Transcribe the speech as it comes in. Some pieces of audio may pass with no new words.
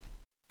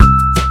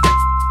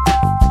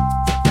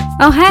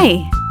Oh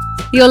hey,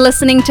 you're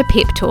listening to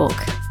Pep Talk,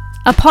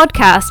 a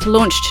podcast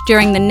launched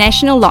during the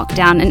national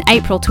lockdown in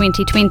April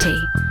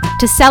 2020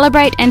 to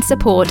celebrate and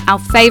support our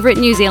favourite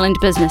New Zealand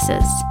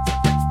businesses.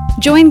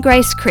 Join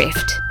Grace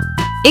Kreft,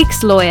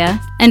 ex-lawyer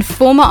and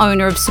former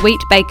owner of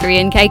Sweet Bakery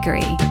and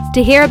Cakery,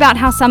 to hear about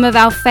how some of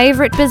our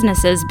favourite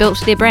businesses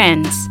built their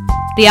brands,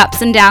 the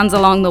ups and downs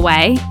along the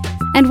way,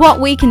 and what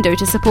we can do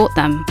to support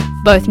them,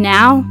 both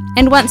now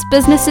and once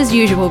business as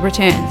usual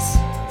returns.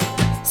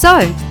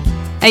 So,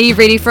 are you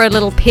ready for a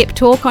little pep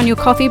talk on your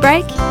coffee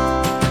break?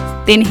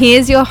 Then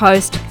here's your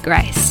host,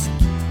 Grace.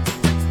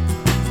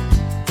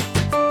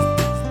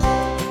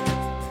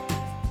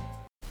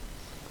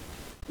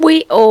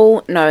 We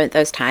all know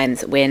those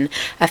times when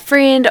a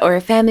friend or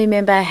a family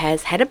member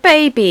has had a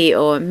baby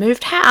or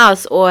moved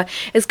house or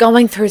is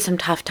going through some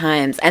tough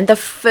times, and the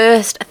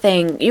first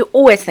thing you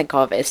always think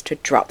of is to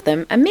drop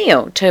them a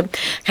meal to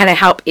kind of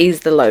help ease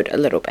the load a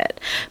little bit.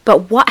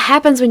 But what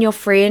happens when your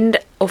friend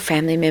or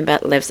family member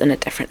lives in a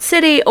different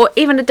city or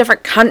even a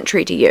different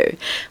country to you?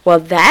 Well,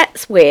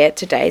 that's where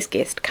today's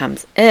guest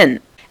comes in.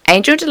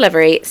 Angel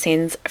Delivery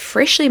sends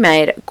freshly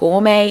made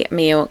gourmet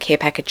meal care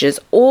packages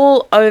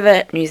all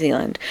over New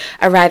Zealand,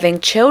 arriving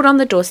chilled on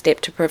the doorstep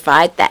to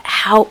provide that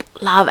help,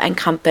 love and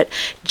comfort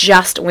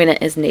just when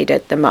it is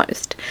needed the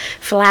most.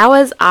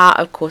 Flowers are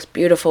of course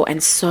beautiful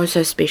and so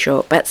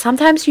special, but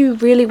sometimes you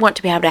really want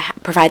to be able to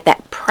provide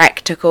that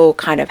practical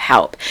kind of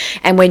help.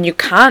 And when you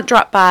can't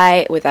drop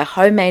by with a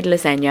homemade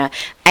lasagna,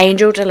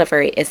 Angel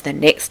Delivery is the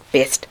next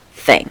best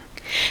thing.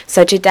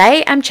 So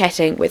today I'm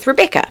chatting with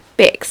Rebecca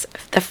Bex,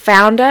 the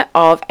founder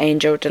of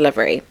Angel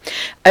Delivery.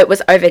 It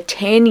was over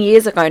 10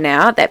 years ago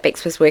now that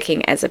Bex was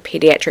working as a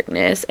pediatric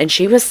nurse, and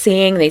she was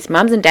seeing these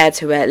mums and dads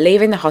who were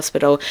leaving the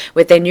hospital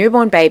with their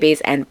newborn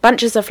babies and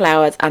bunches of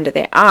flowers under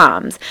their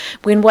arms,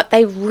 when what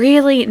they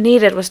really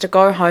needed was to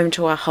go home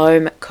to a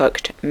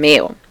home-cooked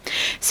meal.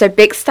 So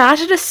Bex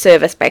started a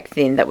service back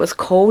then that was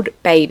called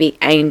Baby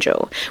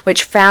Angel,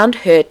 which found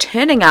her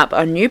turning up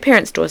on new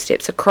parents'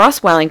 doorsteps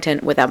across Wellington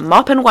with a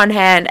mop in one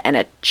hand and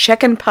a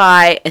chicken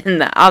pie in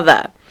the other.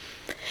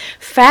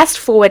 Fast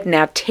forward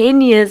now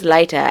 10 years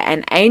later,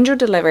 and Angel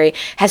Delivery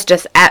has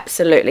just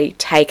absolutely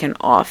taken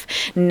off.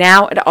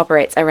 Now it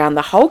operates around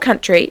the whole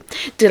country,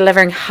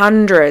 delivering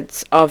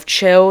hundreds of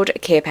chilled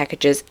care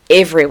packages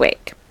every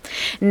week.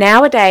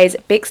 Nowadays,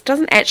 Bex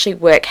doesn't actually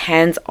work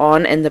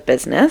hands-on in the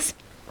business,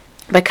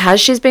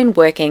 because she's been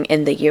working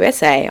in the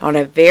USA on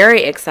a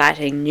very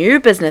exciting new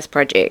business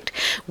project,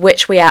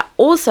 which we are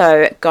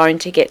also going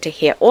to get to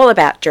hear all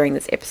about during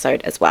this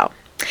episode as well.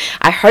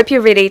 I hope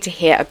you're ready to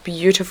hear a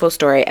beautiful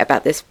story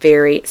about this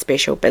very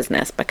special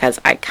business,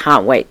 because I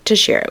can't wait to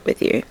share it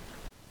with you.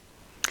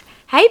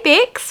 Hey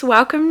Bex,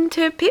 welcome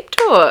to Pep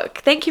Talk.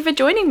 Thank you for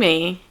joining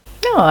me.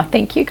 Oh,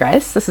 thank you,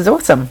 Grace. This is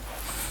awesome.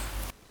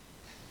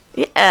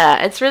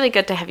 Yeah, it's really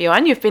good to have you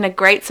on. You've been a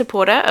great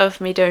supporter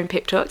of me doing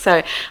Pep Talk,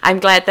 so I'm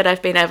glad that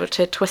I've been able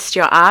to twist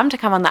your arm to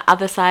come on the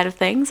other side of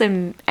things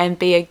and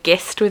be a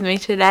guest with me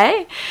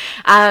today.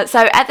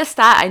 So at the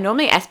start, I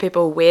normally ask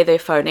people where they're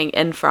phoning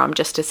in from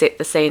just to set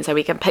the scene so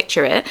we can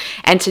picture it.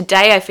 And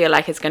today I feel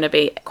like it's going to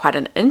be quite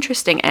an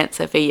interesting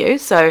answer for you.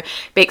 So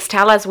Bex,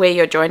 tell us where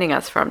you're joining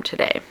us from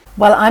today.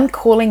 Well, I'm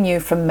calling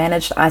you from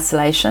managed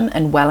isolation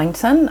in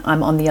Wellington.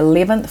 I'm on the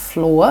 11th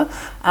floor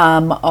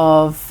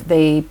of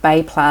the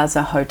Bay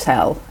Plaza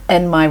Hotel,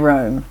 in my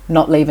room,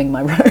 not leaving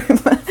my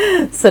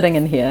room, sitting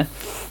in here.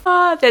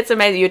 Oh, that's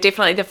amazing. You're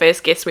definitely the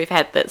first guest we've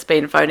had that's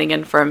been phoning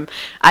in from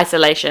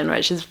isolation,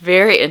 which is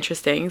very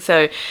interesting.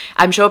 So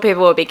I'm sure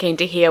people will be keen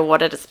to hear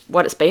what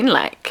it's been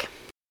like.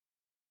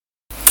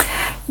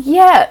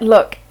 Yeah,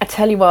 look, I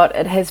tell you what,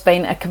 it has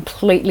been a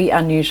completely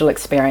unusual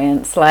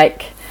experience.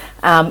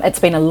 It's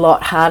been a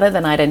lot harder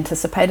than I'd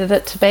anticipated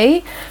it to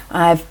be.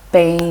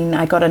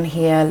 I got in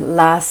here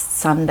last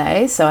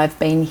Sunday, so I've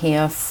been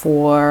here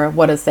for,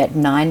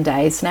 9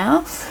 days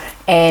now,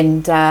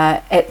 and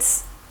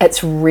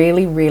it's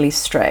really, really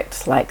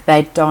strict. Like,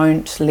 they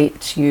don't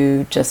let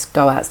you just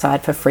go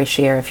outside for fresh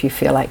air if you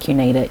feel like you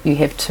need it. You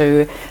have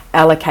 2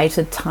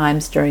 allocated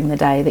times during the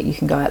day that you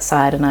can go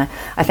outside, and I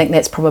think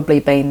that's probably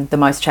been the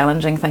most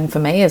challenging thing for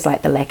me, is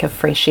like the lack of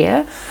fresh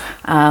air.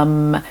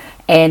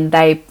 And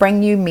they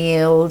bring you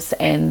meals,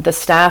 and the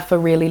staff are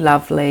really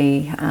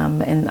lovely,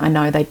 and I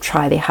know they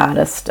try their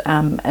hardest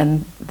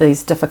in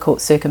these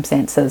difficult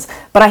circumstances.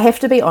 But I have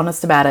to be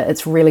honest about it,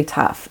 it's really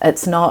tough.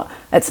 It's not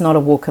a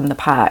walk in the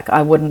park.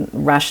 I wouldn't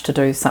rush to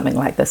do something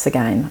like this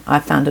again. I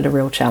found it a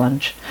real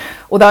challenge.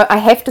 Although I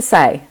have to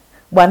say,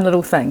 one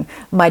little thing,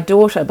 my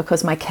daughter,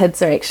 because my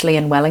kids are actually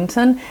in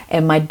Wellington,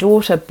 and my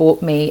daughter bought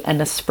to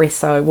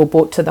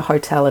the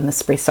hotel an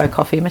espresso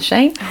coffee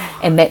machine,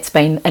 and that's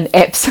been an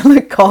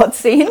absolute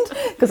godsend,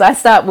 because I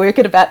start work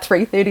at about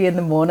 3:30 in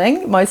the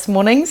morning most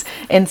mornings,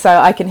 and so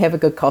I can have a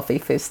good coffee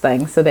first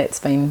thing, so that's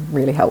been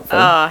really helpful.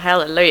 Oh,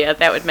 hallelujah,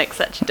 that would make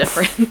such a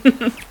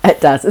difference.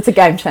 It does. It's a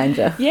game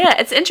changer. Yeah,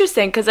 it's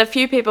interesting, because a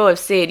few people have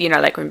said,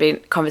 when we've been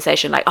in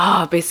conversation, like, oh,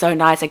 it'd be so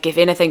nice, I'd give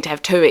anything to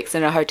have 2 weeks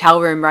in a hotel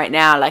room right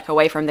now, like away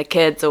away from the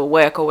kids or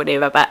work or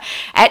whatever. But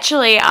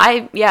actually,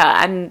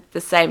 I'm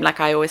the same. Like,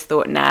 I always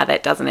thought, nah,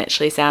 that doesn't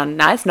actually sound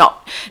nice.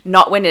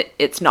 Not when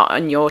it's not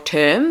on your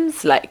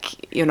terms,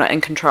 like you're not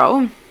in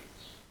control.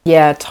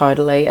 Yeah,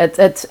 totally.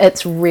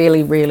 It's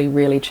really, really,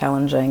 really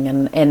challenging,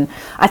 and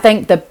I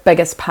think the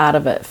biggest part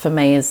of it for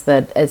me is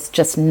that it's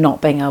just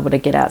not being able to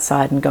get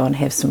outside and go and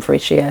have some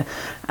fresh air.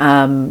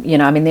 I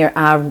mean, there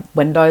are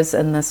windows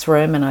in this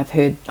room, and I've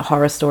heard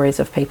horror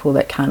stories of people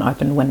that can't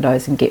open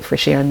windows and get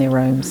fresh air in their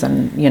rooms,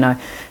 and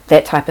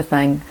that type of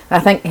thing. I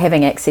think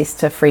having access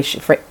to fresh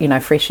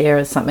air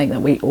is something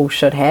that we all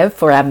should have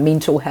for our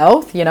mental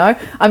health.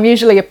 I'm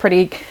usually a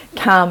pretty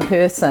calm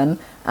person.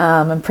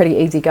 I'm pretty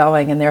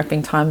easygoing, and there have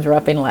been times where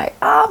I've been like,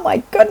 oh my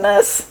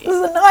goodness, this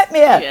is a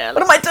nightmare. Yeah,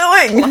 what am I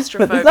doing?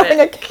 Claustrophobic. But there's nothing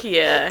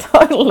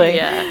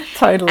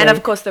Totally. And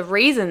of course, the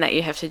reason that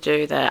you have to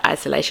do the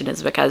isolation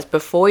is because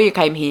before you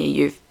came here,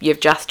 you've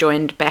just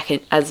joined back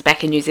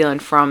in New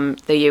Zealand from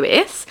the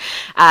US,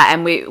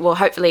 and we will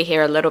hopefully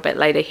hear a little bit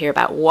later here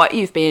about what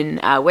you've been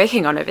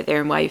working on over there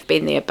and why you've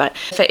been there. But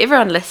for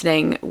everyone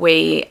listening,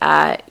 we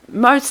are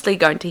mostly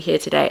going to hear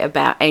today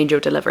about Angel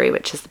Delivery,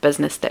 which is the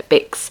business that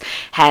Bex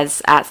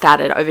has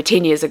started over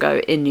 10 years ago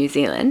in New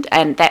Zealand.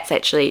 And that's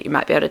actually, you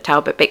might be able to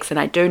tell, but Bex and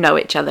I do know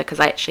each other because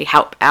I actually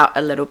help out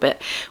a little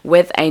bit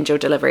with Angel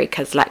Delivery,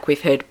 because like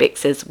we've heard,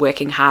 Bex is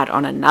working hard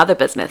on another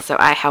business, so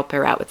I help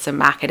her out with some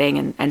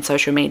marketing and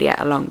social media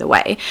along the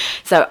way.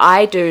 So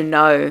I do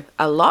know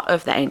a lot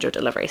of the Angel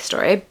Delivery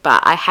story,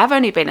 but I have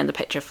only been in the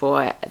picture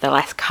for the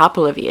last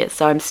couple of years,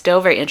 so I'm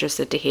still very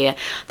interested to hear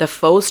the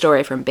full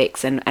story from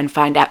Bex and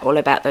find out all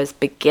about those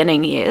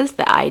beginning years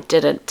that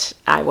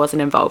I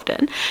wasn't involved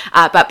in.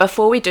 But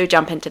before we do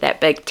jump into that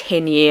big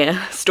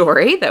 10-year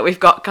story that we've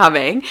got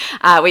coming,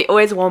 we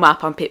always warm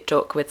up on Pep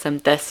Talk with some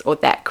this or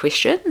that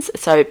questions.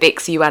 So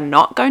Bex, you are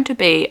not going to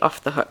be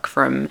off the hook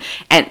from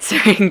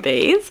answering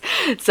these.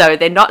 So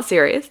they're not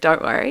serious,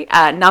 don't worry.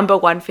 Number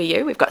one for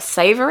you, we've got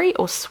savoury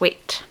or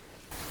sweet?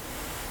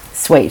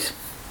 Sweet.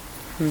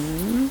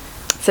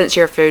 Since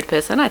you're a food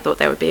person, I thought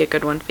that would be a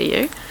good one for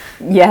you.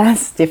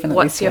 Yes, definitely.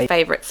 What's sweet. Your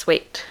favourite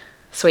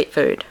sweet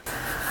food?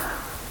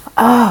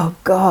 Oh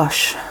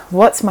gosh,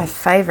 what's my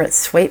favourite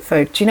sweet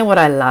food? Do you know what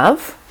I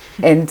love?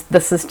 And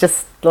this is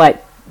just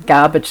like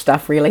garbage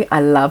stuff, really.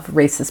 I love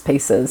Reese's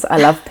Pieces. I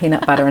love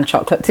peanut butter and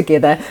chocolate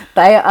together.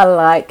 They are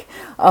like,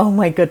 oh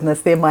my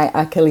goodness, they're my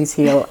Achilles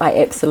heel. I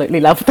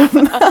absolutely love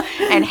them.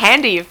 And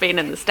handy, you've been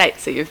in the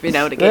States, so you've been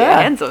able to get your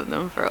hands on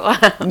them for a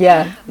while.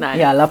 Yeah, Nice.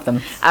 Yeah, I love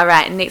them. All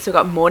right, and next we've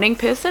got morning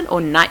person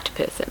or night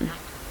person?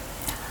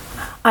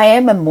 I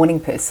am a morning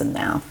person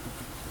now.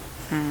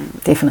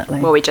 Definitely.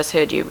 Well, we just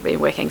heard you've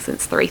been working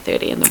since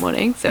 3:30 in the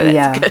morning, so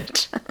that's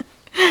good.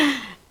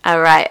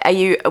 All right, are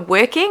you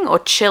working or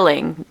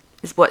chilling?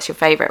 What's your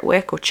favourite,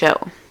 work or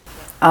chill?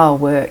 Oh,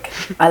 work.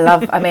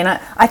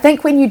 I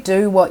think when you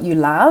do what you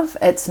love,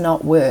 it's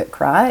not work,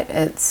 right?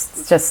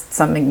 It's just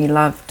something you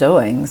love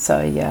doing.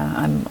 So yeah,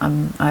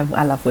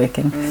 I love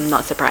working.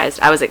 Not surprised.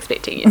 I was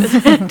expecting you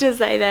to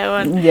say that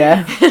one.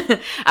 Yeah.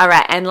 All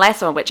right, and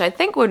last one, which I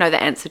think we'll know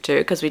the answer to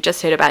because we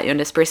just heard about your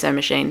Nespresso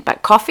machine,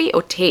 but coffee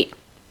or tea?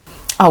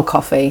 Oh,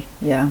 coffee.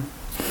 Yeah.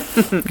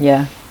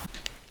 Yeah.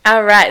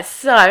 All right,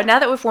 so now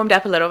that we've warmed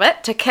up a little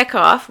bit, to kick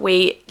off,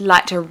 we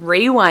like to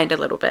rewind a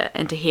little bit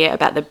and to hear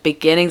about the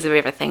beginnings of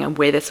everything and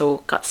where this all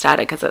got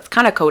started, because it's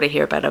kind of cool to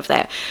hear a bit of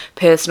that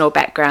personal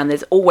background.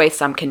 There's always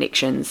some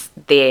connections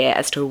there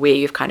as to where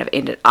you've kind of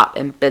ended up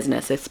in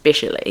business,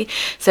 especially.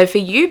 So for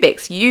you,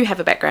 Bex, you have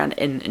a background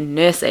in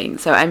nursing,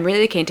 so I'm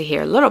really keen to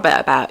hear a little bit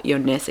about your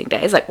nursing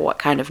days. Like, what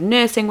kind of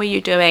nursing were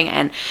you doing,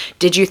 and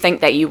did you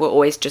think that you were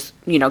always just,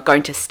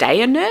 going to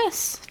stay a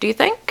nurse, do you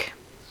think?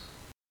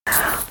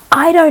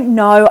 I don't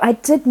know. I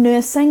did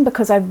nursing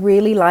because I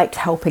really liked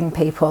helping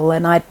people,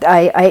 and I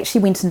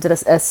actually went and did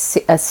a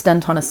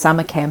stint on a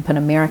summer camp in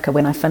America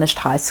when I finished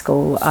high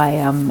school.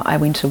 I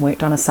went and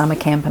worked on a summer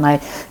camp, and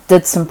I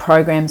did some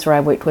programs where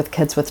I worked with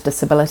kids with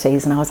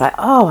disabilities, and I was like,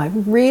 oh, I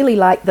really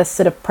like this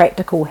sort of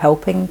practical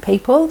helping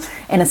people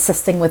and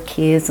assisting with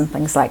cares and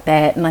things like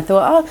that. And I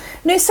thought, oh,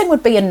 nursing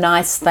would be a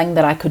nice thing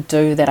that I could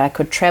do, that I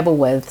could travel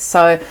with.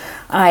 So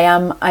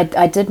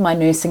I did my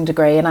nursing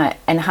degree,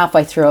 and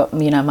halfway through it,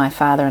 my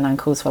father and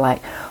uncles were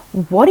like,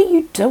 what are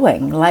you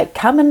doing? Like,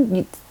 come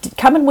and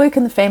work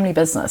in the family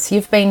business.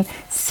 You've been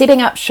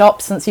setting up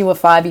shops since you were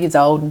 5 years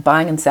old and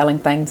buying and selling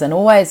things, and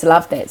always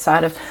loved that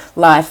side of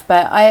life.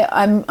 But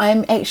I'm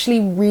actually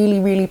really,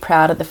 really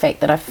proud of the fact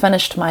that I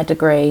finished my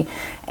degree,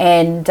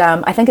 and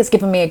I think it's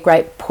given me a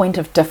great point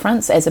of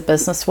difference as a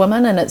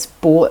businesswoman, and it's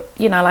brought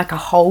like a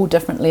whole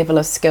different level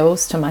of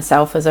skills to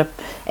myself as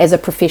a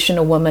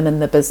professional woman in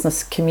the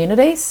business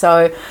community.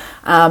 So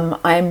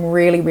I'm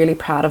really, really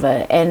proud of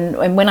it.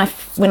 And when I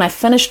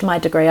finished my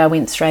degree, I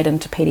went straight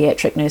into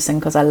pediatric nursing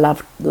because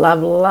I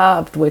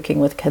loved working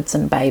with kids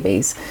and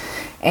babies.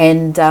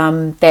 And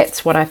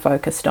that's what I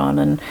focused on.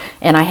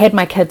 And I had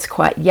my kids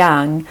quite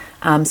young,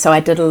 so I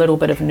did a little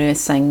bit of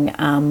nursing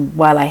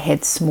while I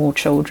had small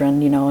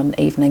children, in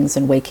evenings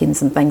and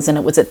weekends and things. And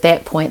it was at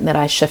that point that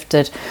I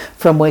shifted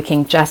from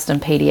working just in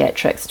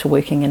paediatrics to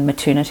working in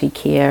maternity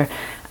care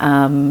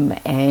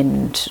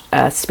and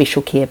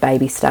special care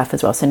baby stuff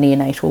as well, so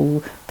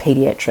neonatal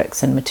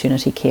paediatrics and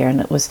maternity care.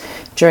 And it was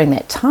during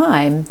that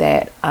time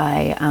that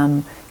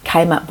I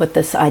came up with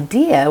this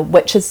idea,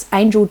 which is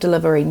Angel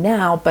Delivery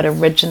now, but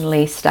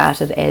originally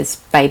started as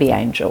Baby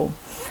Angel.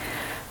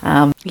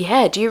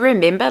 Do you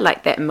remember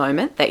like that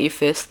moment that you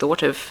first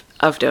thought of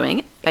doing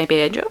it, Baby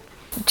Angel?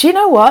 Do you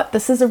know what?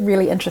 This is a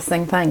really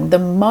interesting thing. The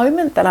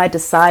moment that I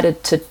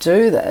decided to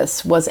do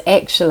this was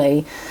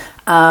actually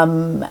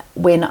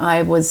when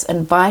I was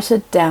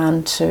invited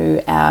down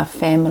to our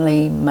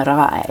family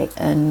marae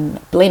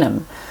in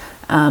Blenheim,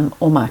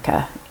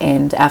 Omaka,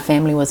 and our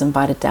family was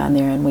invited down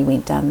there, and we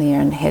went down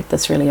there and had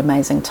this really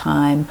amazing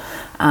time.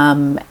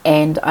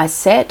 And I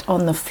sat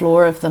on the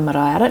floor of the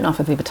marae. I don't know if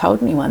I've ever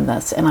told anyone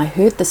this, and I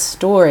heard the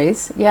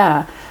stories.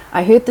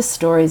 I heard the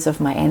stories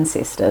of my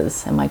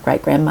ancestors and my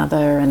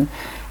great-grandmother,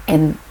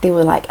 and they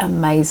were like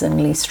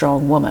amazingly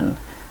strong women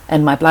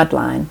in my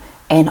bloodline.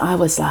 And I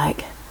was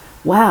like,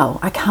 wow,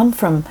 I come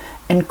from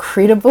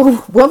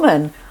incredible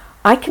women.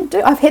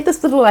 I've had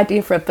this little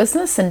idea for a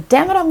business, and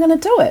damn it, I'm going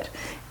to do it.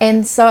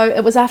 And so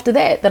it was after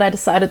that I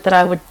decided that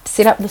I would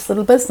set up this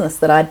little business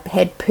that I'd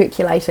had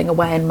percolating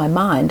away in my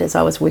mind as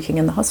I was working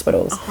in the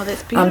hospitals. Oh,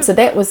 that's beautiful. So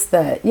that was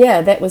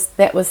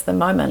the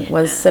moment,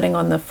 was sitting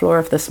on the floor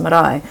of this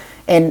marae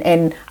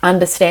and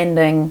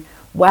understanding,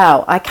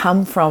 wow, I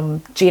come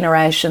from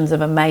generations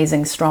of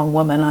amazing, strong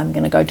women. I'm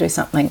going to go do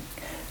something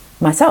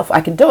myself.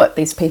 I can do it.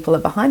 These people are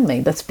behind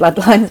me. This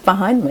bloodline is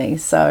behind me.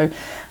 So,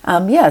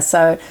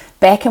 so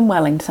back in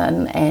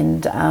Wellington,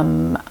 and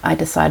I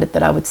decided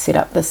that I would set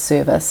up this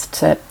service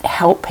to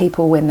help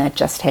people when they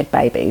just had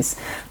babies.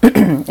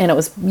 And it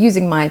was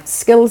using my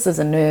skills as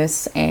a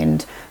nurse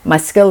and my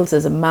skills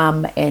as a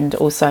mum and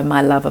also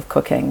my love of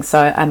cooking.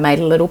 So I made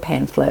a little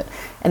pamphlet,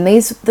 and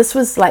this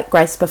was like,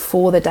 Grace,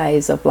 before the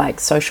days of like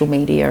social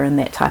media and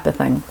that type of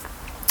thing.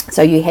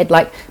 So you had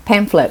like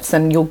pamphlets,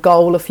 and your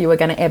goal, if you were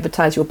going to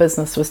advertise your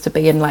business, was to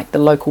be in like the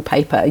local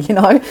paper,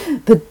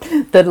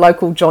 the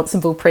local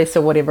Johnsonville Press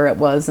or whatever it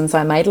was. And so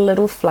I made a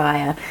little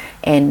flyer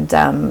and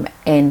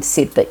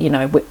said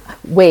that,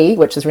 we,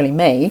 which is really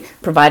me,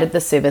 provided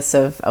the service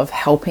of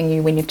helping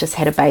you when you've just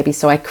had a baby.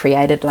 So I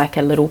created like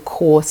a little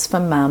course for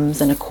mums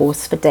and a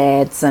course for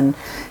dads and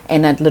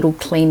a little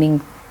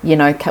cleaning,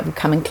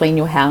 come and clean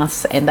your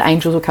house, and the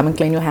angels will come and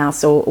clean your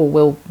house, or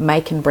will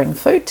make and bring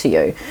food to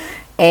you.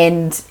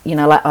 And,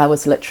 like I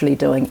was literally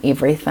doing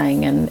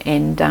everything,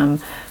 and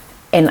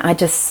I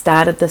just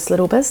started this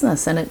little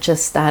business, and it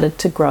just started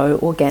to grow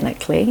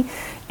organically.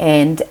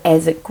 And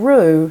as it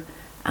grew,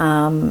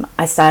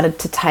 I started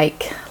to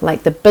take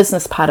like the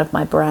business part of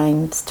my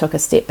brain, took a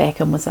step back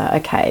and was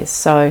like, okay,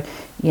 so,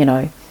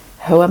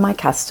 who are my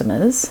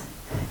customers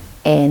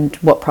and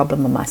what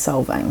problem am I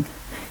solving?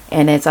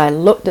 And as I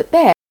looked at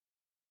that,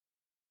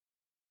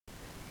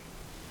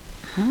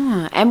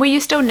 and were you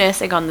still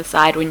nursing on the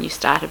side when you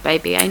started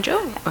Baby Angel,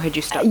 or had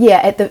you stopped?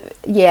 At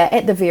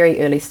the very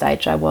early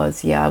stage I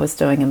was. I was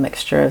doing a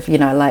mixture of,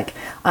 like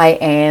I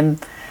am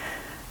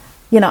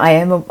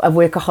a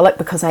workaholic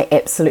because I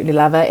absolutely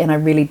love it, and I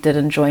really did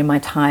enjoy my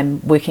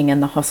time working in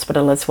the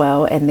hospital as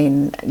well. And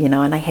then,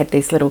 and I had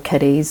these little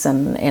kiddies,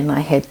 and I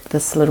had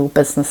this little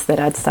business that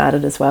I'd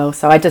started as well.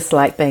 So I just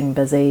like being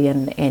busy,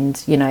 and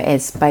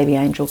as Baby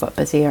Angel got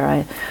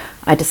busier,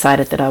 I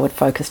decided that I would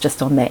focus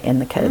just on that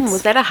and the kids.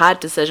 Was that a hard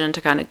decision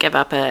to kind of give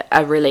up a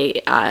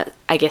really,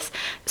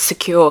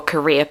 secure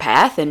career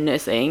path in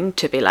nursing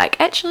to be like,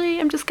 actually,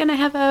 I'm just going to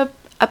have a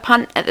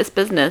punt at this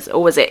business?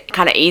 Or was it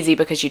kind of easy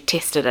because you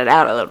tested it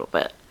out a little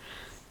bit?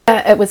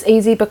 It was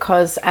easy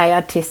because I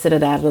tested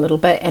it out a little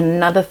bit. And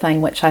another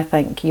thing which I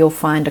think you'll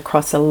find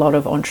across a lot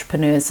of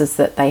entrepreneurs is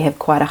that they have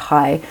quite a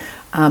high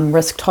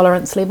risk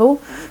tolerance level,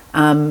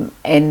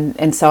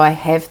 and so I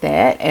have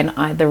that,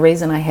 and the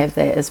reason I have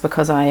that is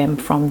because I am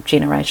from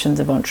generations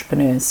of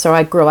entrepreneurs. So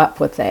I grew up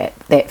with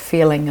that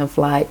feeling of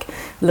like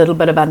a little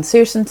bit of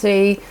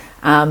uncertainty.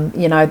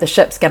 The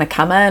ship's going to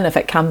come in if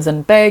it comes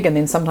in big, and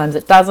then sometimes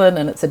it doesn't,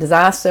 and it's a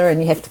disaster,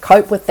 and you have to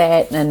cope with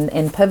that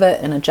and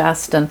pivot and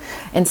adjust, and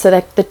so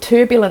that the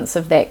turbulence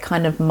of that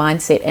kind of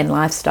mindset and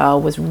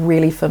lifestyle was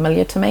really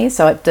familiar to me.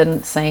 So it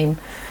didn't seem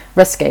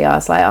risky. I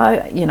was like,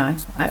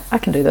 I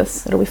can do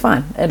this. It'll be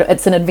fine.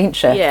 It's an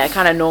adventure. Yeah,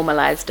 kind of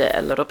normalized it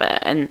a little bit.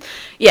 And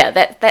yeah,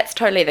 that's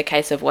totally the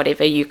case of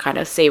whatever you kind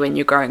of see when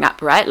you're growing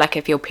up, right? Like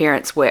if your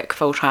parents work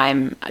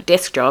full-time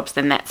desk jobs,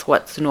 then that's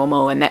what's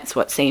normal, and that's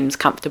what seems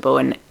comfortable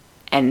and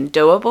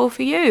doable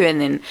for you.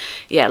 And then,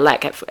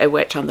 like it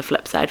worked on the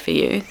flip side for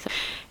you.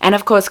 And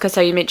of course, because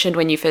so you mentioned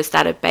when you first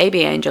started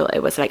Baby Angel, it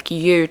was like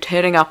you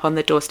turning up on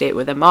the doorstep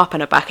with a mop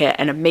and a bucket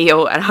and a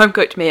meal, and a home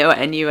cooked meal,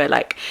 and you were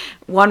like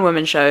one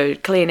woman show,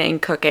 cleaning,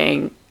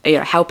 cooking,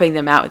 helping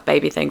them out with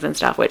baby things and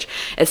stuff, which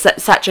is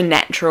such a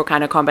natural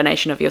kind of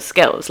combination of your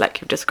skills,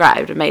 like you've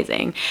described.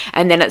 Amazing.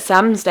 And then at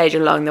some stage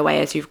along the way,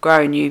 as you've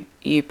grown,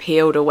 you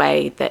peeled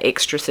away the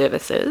extra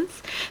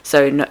services,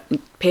 so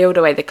peeled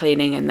away the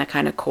cleaning and the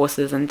kind of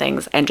courses and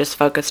things, and just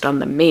focused on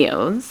the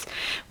meals.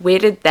 Where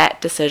did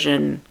that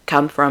decision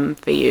come from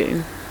for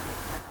you?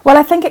 Well,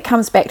 I think it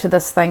comes back to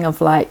this thing of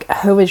like,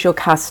 who is your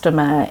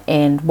customer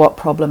and what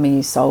problem are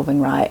you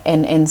solving, right?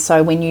 And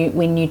so when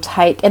you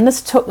take, and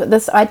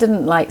this I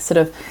didn't like sort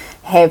of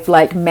have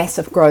like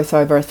massive growth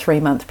over a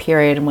 3-month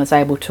period and was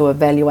able to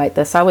evaluate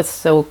this. I was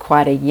still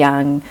quite a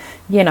young,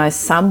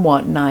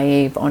 somewhat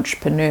naive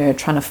entrepreneur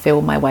trying to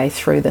feel my way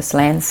through this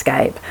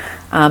landscape.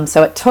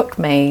 So it took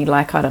me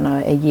like, I don't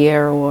know, a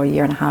year or a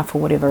year and a half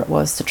or whatever it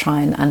was to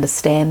try and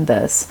understand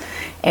this.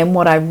 And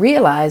what I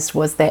realized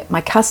was that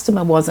my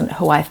customer wasn't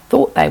who I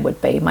thought they would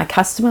be. My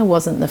customer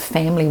wasn't the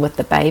family with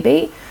the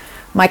baby.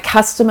 My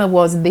customer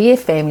was their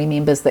family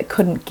members that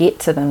couldn't get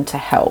to them to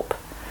help.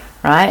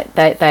 Right?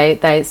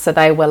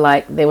 They were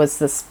like, there was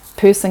this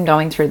person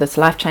going through this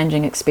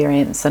life-changing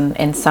experience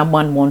and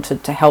someone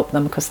wanted to help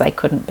them because they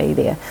couldn't be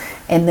there.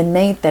 And the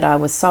need that I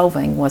was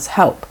solving was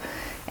help.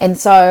 And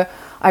so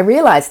I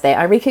realized that,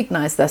 I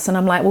recognized this, and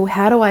I'm like, well,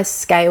 how do I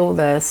scale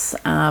this?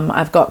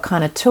 I've got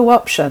kind of two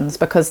options,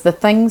 because the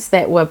things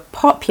that were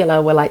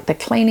popular were like the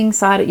cleaning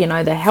side,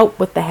 the help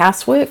with the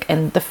housework,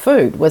 and the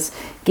food was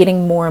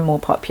getting more and more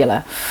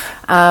popular.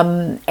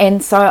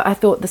 And so I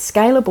thought the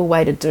scalable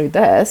way to do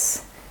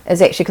this is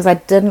actually, because I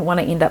didn't want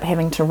to end up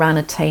having to run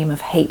a team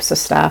of heaps of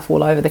staff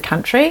all over the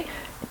country,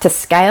 to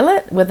scale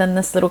it within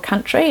this little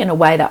country in a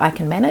way that I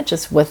can manage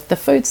is with the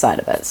food side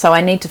of it. So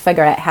I need to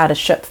figure out how to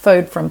ship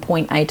food from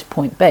point A to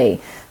point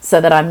B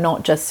so that I'm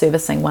not just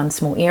servicing one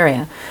small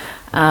area.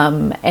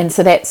 And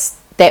so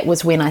that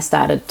was when I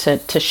started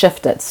to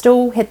shift it.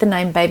 Still had the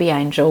name Baby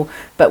Angel,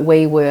 but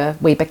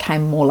we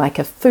became more like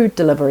a food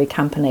delivery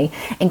company.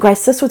 And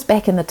Grace, this was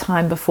back in the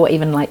time before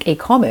even like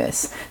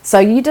e-commerce. So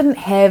you didn't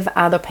have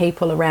other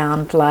people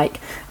around like,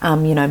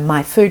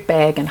 My Food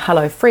Bag and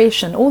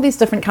HelloFresh and all these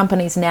different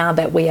companies now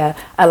that we are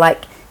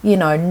like,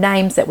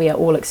 names that we are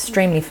all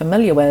extremely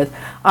familiar with.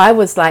 I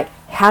was like,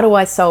 how do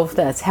I solve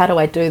this? How do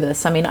I do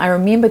this? I mean, I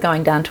remember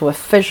going down to a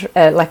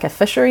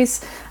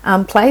fisheries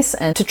place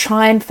and to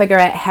try and figure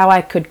out how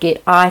I could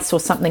get ice or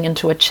something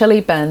into a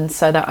chili bin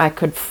so that I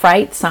could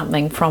freight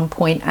something from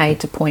point A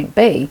to point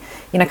B,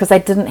 because they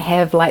didn't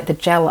have like the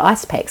gel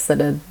ice packs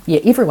that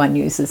everyone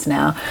uses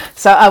now.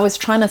 So I was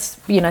trying to,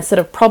 sort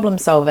of problem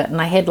solve it,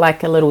 and I had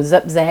like a little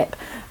zip zap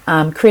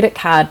credit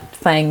card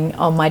thing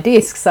on my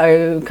desk,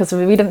 so because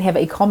we didn't have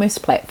e-commerce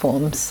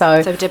platforms,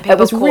 so did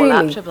people call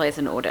up to place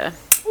an order?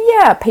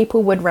 Yeah,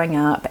 people would ring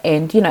up,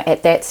 and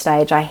at that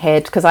stage I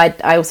had, because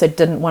I also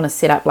didn't want to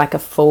set up like a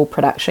full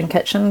production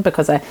kitchen,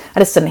 because I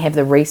just didn't have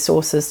the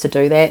resources to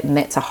do that, and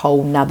that's a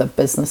whole nother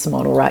business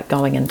model, right,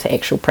 going into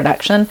actual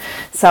production.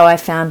 So I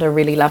found a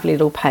really lovely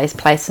little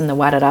place in the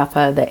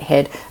Wairarapa that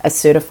had a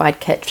certified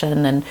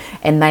kitchen,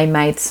 and they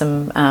made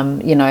some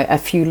a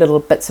few little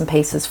bits and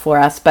pieces for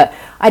us, but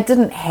I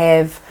didn't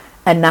have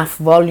enough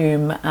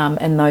volume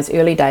in those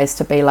early days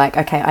to be like,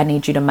 okay, I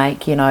need you to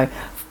make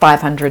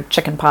 500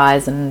 chicken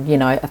pies and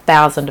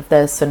 1,000 of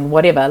this and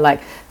whatever, like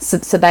so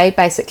they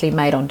basically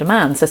made on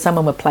demand. So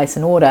someone would place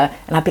an order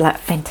and I'd be like,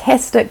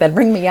 fantastic, they'd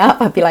ring me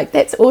up, I'd be like,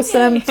 that's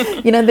awesome.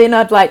 Then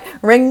I'd like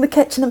ring the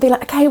kitchen and be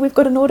like, okay, we've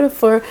got an order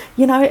for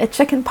a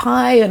chicken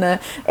pie and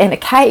a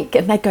cake,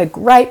 and they'd go,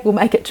 great, we'll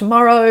make it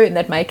tomorrow, and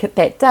they'd make it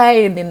that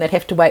day, and then they'd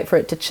have to wait for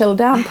it to chill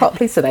down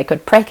properly so they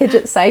could package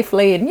it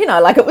safely, and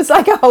like it was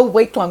like a whole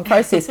week-long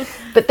process.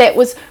 But that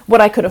was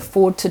what I could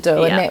afford to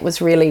do, and that was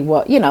really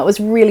what it was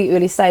really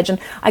early stage. And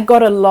I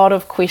got a lot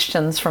of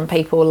questions from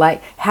people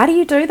like, how do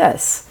you do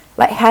this?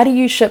 Like, how do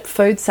you ship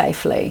food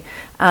safely?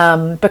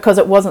 Because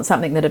it wasn't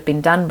something that had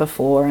been done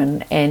before,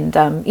 and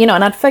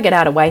I'd figured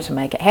out a way to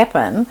make it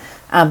happen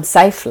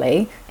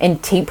safely,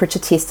 and temperature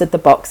tested the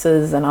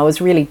boxes, and I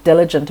was really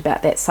diligent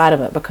about that side of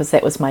it because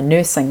that was my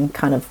nursing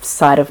kind of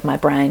side of my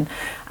brain.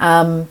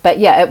 But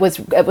yeah, it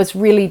was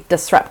really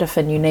disruptive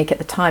and unique at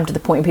the time, to the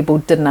point where people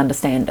didn't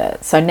understand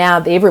it. So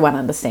now everyone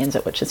understands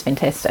it, which is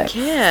fantastic.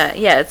 Yeah,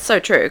 it's so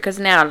true, because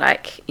now,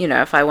 like,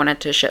 if I wanted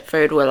to ship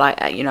food, we're like,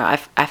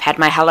 I've had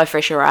my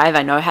HelloFresh arrive,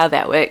 I know how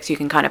that works, you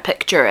can kind of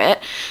picture it.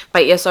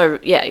 But you're so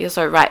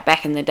right.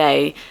 Back in the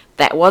day,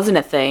 that wasn't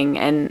a thing,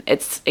 and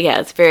it's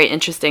very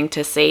interesting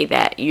to see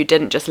that you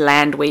didn't just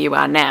land where you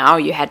are now.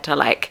 You had to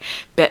like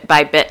bit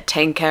by bit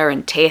tinker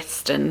and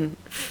test and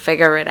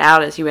figure it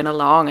out as you went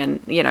along,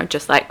 and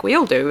just like we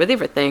all do with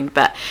everything.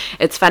 But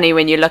it's funny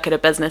when you look at a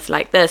business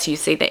like this, you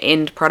see the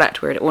end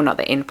product not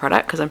the end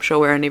product, because I'm sure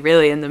we're only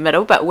really in the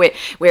middle, but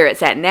where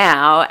it's at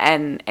now,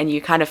 and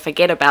you kind of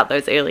forget about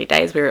those early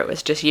days where it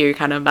was just you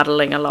kind of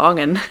muddling along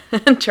and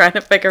trying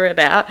to figure it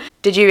out.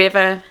 Did you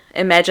ever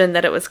imagine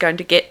that it was going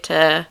to get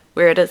to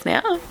where it is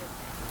now?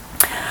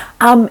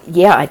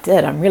 Yeah, I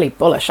did. I'm really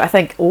bullish. I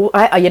think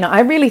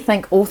I really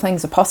think all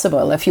things are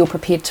possible if you're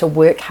prepared to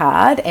work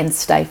hard and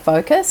stay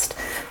focused.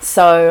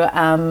 So,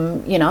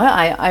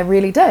 I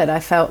really did. I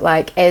felt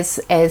like as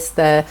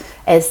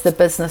the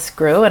business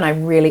grew, and I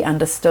really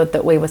understood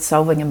that we were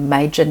solving a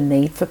major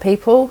need for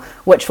people,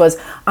 which was,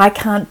 I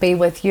can't be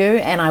with you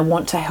and I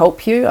want to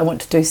help you. I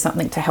want to do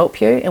something to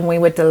help you. And we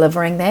were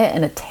delivering that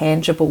in a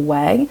tangible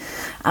way.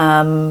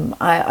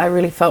 I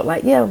really felt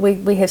like,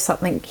 we have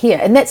something here.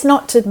 And that's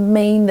not to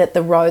mean that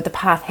the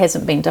path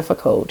hasn't been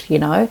difficult,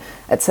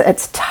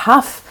 It's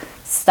tough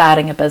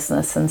starting a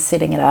business and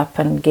setting it up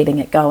and getting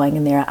it going,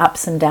 and there are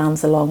ups and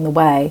downs along the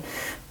way.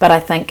 But I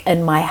think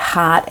in my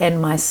heart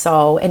and my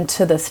soul, and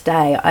to this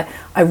day,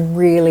 I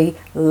really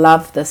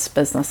love this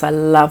business. I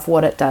love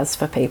what it does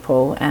for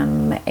people,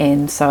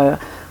 and so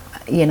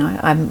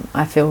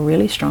I feel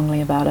really strongly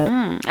about it.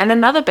 And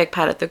another big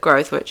part of the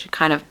growth, which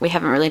we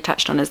haven't really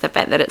touched on, is the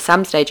fact that at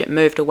some stage it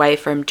moved away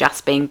from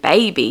just being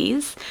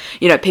babies,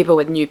 people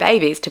with new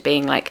babies, to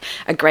being like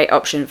a great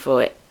option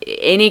for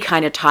any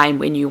kind of time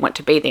when you want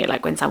to be there,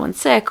 like when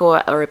someone's sick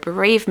or a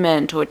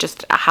bereavement or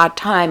just a hard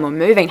time or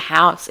moving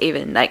house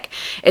even. Like,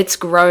 it's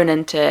grown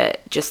into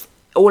just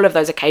all of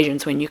those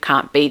occasions when you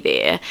can't be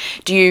there.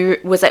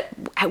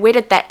 Where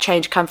did that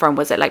change come from?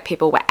 Was it like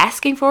people were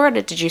asking for it,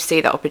 or did you see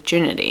the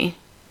opportunity?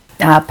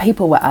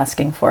 People were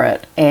asking for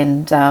it,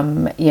 and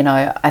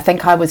I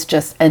think I was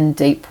just in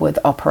deep with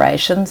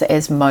operations,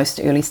 as most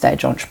early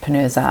stage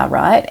entrepreneurs are,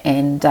 right?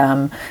 And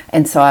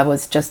so I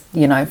was just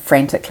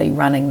frantically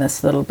running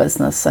this little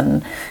business,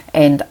 and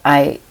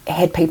I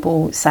had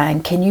people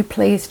saying, can you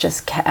please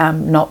just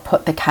not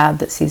put the card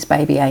that says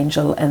Baby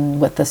Angel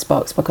in with this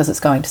box, because it's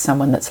going to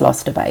someone that's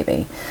lost a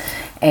baby.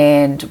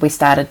 And we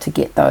started to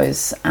get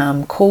those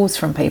calls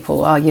from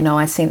people.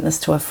 I sent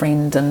this to a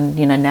friend, and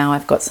now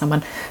I've got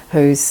someone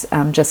who's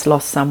just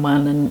lost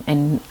someone,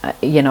 and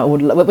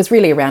it was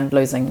really around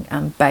losing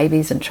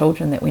babies and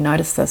children that we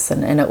noticed this,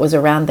 and it was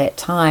around that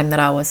time that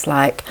I was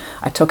like,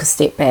 I took a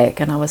step back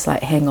and I was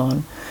like, hang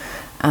on.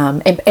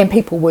 And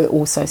people were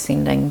also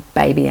sending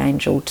Baby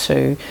Angel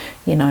to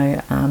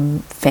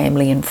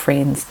family and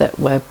friends that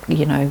were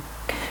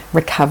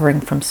recovering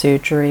from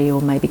surgery,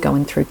 or maybe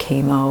going through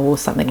chemo or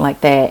something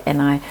like that,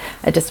 and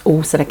it just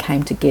all sort of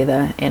came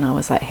together, and I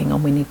was like, hang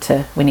on, we need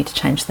to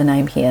change the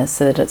name here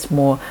so that it's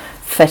more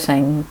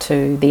fitting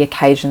to the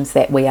occasions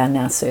that we are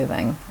now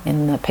serving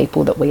and the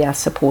people that we are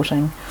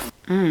supporting.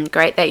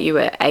 Great that you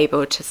were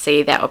able to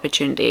see that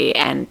opportunity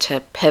and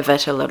to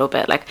pivot a little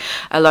bit. Like,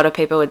 a lot of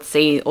people would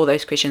see all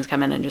those questions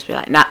come in and just be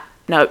like, no,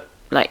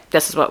 like,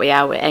 this is what we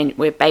are,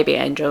 we're Baby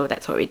Angel,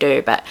 that's what we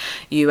do. But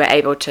you were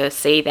able to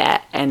see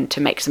that and to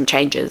make some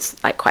changes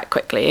like quite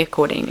quickly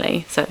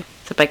accordingly. So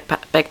it's a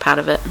big part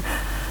of it.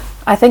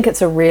 I think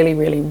it's a really,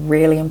 really,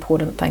 really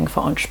important thing for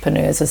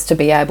entrepreneurs, is to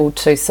be able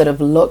to sort of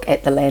look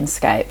at the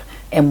landscape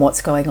and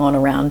what's going on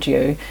around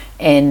you,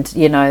 and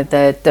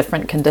the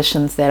different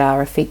conditions that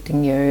are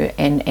affecting you,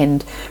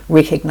 and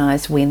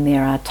recognize when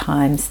there are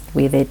times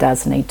where there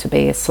does need to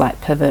be a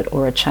slight pivot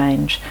or a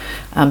change.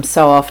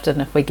 So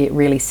often, if we get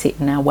really set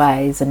in our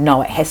ways and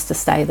know it has to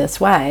stay this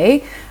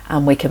way,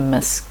 we can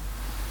miss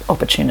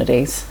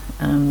opportunities,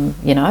 and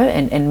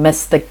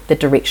miss the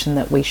direction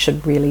that we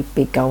should really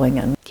be going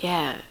in.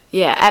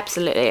 Yeah,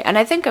 absolutely. And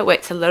I think it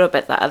works a little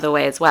bit the other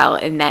way as well,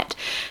 in that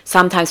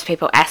sometimes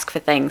people ask for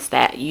things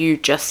that you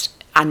just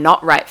are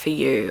not right for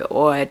you,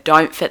 or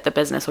don't fit the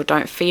business, or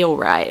don't feel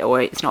right, or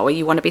it's not what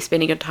you want to be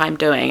spending your time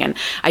doing. And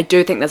I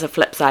do think there's a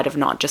flip side of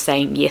not just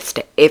saying yes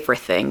to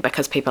everything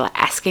because people are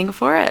asking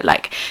for it,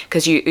 like,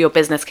 because your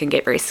business can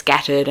get very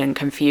scattered and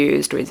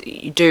confused, or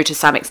you do to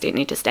some extent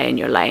need to stay in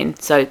your lane.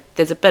 So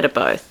there's a bit of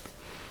both.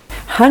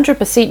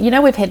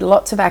 100%. We've had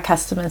lots of our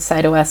customers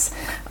say to us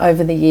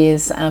over the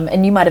years,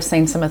 and you might have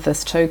seen some of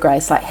this too,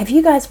 Grace, like,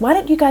 why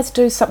don't you guys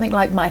do something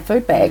like My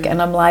Food Bag?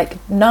 And I'm like,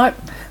 no,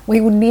 we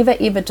will never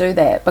ever do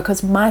that,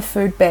 because My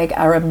Food Bag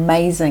are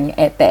amazing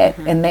at that,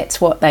 and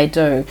that's what they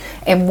do.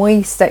 And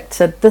we stick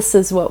to, this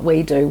is what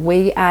we do.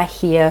 We are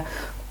here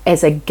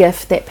as a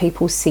gift that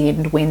people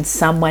send when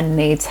someone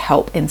needs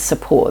help and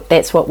support.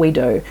 That's what we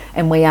do,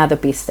 and we are the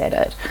best at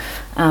it.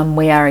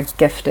 We are a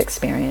gift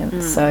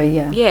experience. So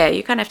yeah,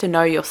 you kind of have to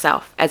know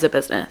yourself as a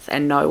business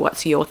and know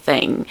what's your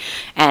thing.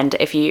 And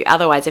if you're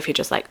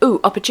just like,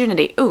 ooh,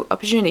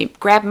 opportunity,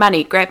 grab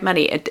money,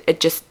 it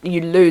just,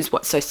 you lose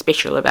what's so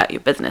special about your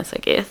business, I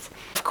guess.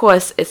 Of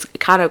course, it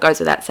kind of goes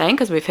without saying,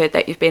 because we've heard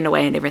that you've been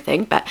away and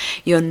everything, but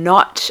you're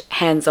not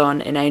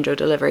hands-on in Angel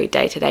Delivery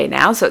day to day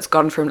now. So it's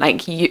gone from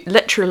like you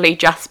literally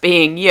just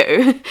being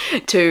you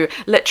to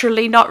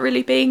literally not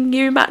really being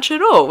you much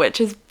at all, which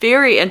is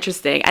very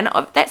interesting. And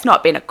that's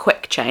not been a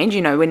quick change.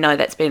 We know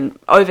that's been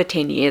over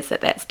 10 years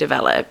that's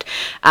developed.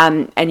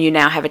 And you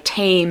now have a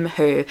team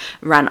who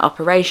run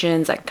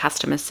operations, like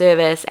customer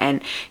service,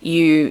 and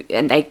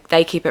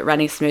they keep it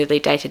running smoothly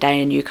day to day,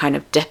 and you kind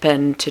of dip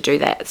in to do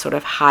that sort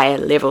of higher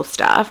level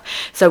stuff.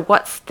 So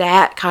what's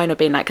that kind of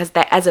been like? Because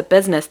that, as a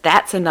business,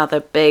 that's another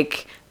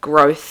big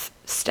growth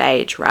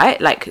stage, right?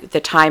 Like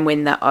the time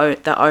when the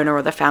owner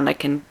or the founder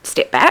can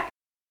step back.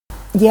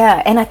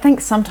 Yeah, and I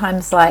think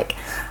sometimes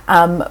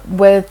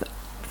with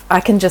I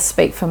can just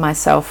speak for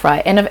myself,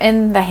 right?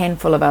 And the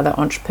handful of other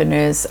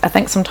entrepreneurs, I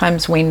think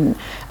sometimes when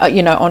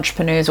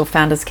entrepreneurs or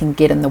founders can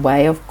get in the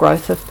way of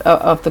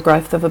the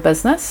growth of a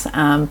business,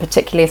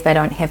 particularly if they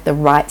don't have the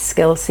right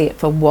skill set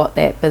for what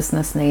that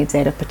business needs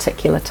at a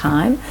particular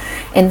time.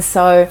 And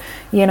so,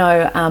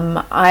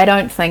 I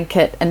don't think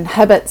it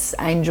inhibits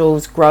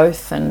Angel's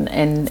growth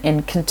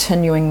and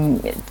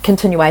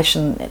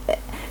continuation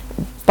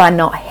by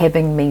not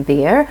having me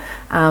there,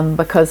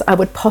 because I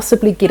would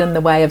possibly get in the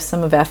way of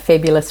some of our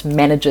fabulous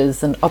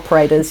managers and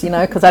operators,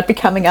 because I'd be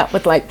coming up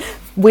with like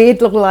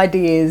weird little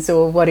ideas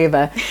or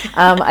whatever.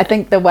 I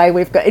think the way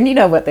we've got, and you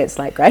know what that's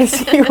like,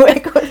 Grace, you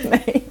work with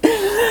me.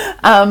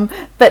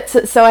 But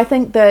so I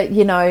think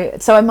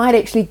that, so I might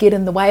actually get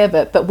in the way of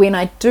it, but when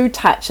I do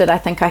touch it, I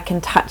think I can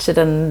touch it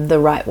in the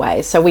right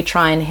way. So we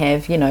try and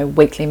have,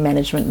 weekly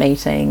management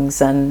meetings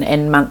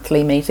and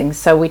monthly meetings.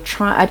 So we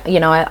try,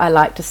 I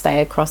like to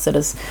stay across it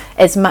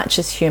as much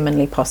as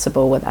humanly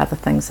possible with other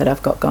things that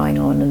I've got going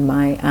on in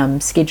my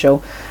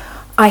schedule.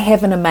 I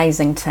have an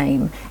amazing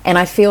team, and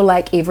I feel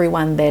like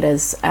everyone that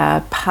is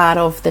part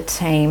of the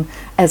team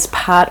is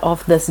part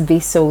of this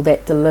vessel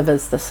that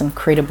delivers this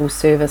incredible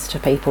service to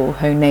people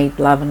who need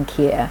love and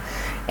care.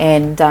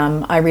 And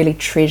I really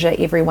treasure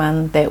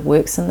everyone that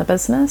works in the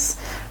business,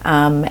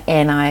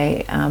 and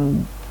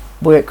I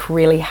work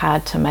really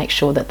hard to make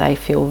sure that they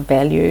feel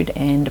valued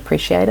and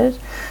appreciated,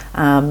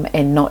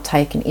 and not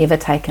ever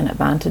taken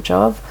advantage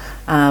of.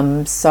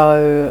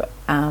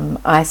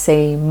 I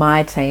see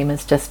my team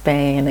as just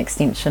being an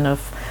extension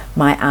of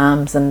my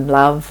arms and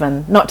love,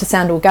 and not to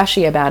sound all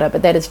gushy about it,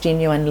 but that is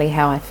genuinely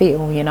how I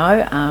feel,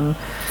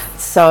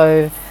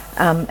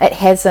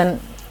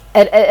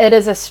 it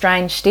is a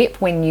strange step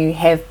when you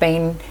have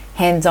been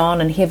hands-on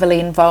and heavily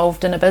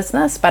involved in a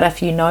business, but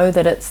if you know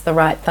that it's the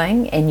right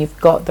thing and you've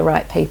got the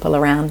right people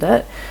around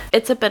it,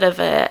 it's a bit of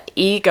a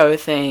ego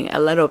thing a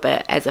little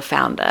bit as a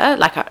founder,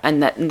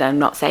 and I'm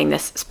not saying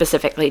this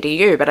specifically to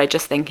you, but I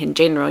just think in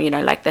general,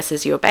 this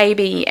is your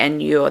baby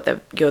and you're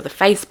the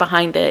face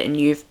behind it and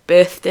you've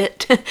birthed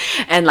it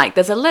and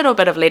there's a little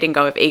bit of letting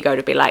go of ego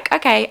to be like,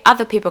 okay,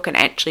 other people can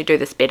actually do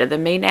this better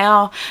than me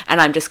now, and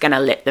I'm just going to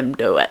let them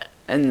do it.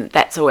 And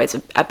that's always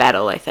a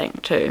battle, I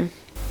think, too.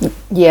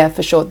 Yeah,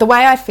 for sure. The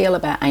way I feel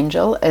about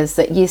Angel is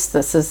that, yes,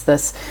 this is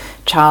this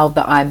child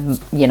that I'm,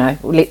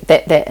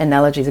 that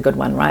analogy is a good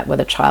one, right? With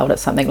a child,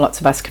 it's something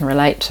lots of us can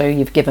relate to.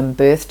 You've given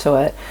birth to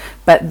it.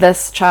 But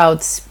this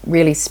child's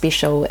really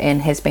special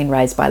and has been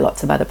raised by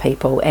lots of other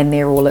people, and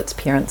they're all its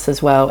parents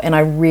as well. And I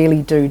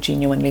really do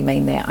genuinely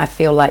mean that. I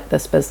feel like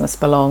this business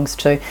belongs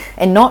to,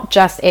 and not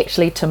just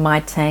actually to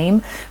my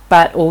team,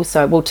 but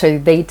also, to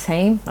the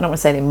team. I don't want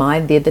to say they're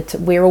mine,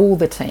 we're all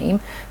the team,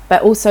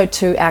 but also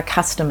to our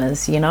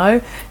customers, we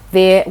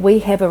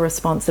have a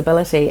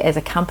responsibility as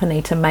a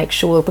company to make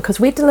sure, because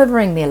we're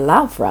delivering their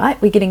love,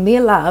 right? We're getting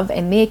their love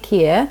and their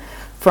care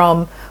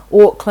from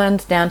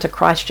Auckland down to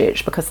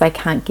Christchurch because they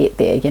can't get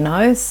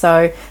there,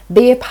 so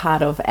they're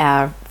part of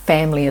our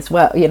family as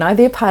well,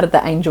 they're part of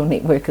the Angel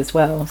network as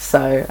well.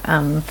 So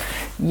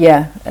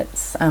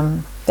it's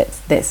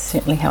that's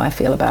certainly how I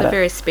feel about it. It's a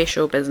very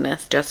special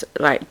business, just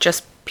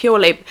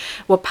purely,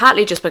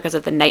 partly just because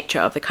of the nature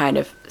of the kind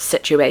of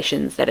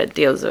situations that it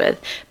deals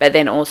with, but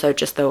then also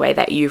just the way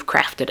that you've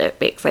crafted it,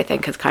 Bex, I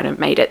think has kind of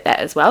made it that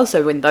as well.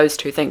 So when those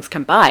two things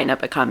combine, it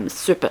becomes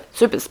super,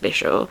 super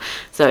special.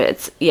 So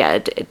it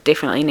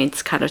definitely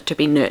needs kind of to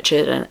be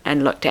nurtured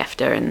and looked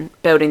after, and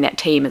building that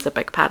team is a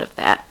big part of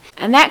that.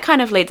 And that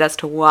kind of leads us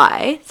to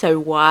why. So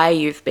why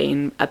you've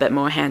been a bit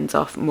more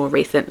hands-off more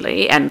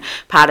recently, and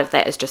part of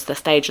that is just the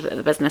stage that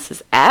the business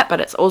is at,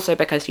 but it's also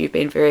because you've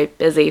been very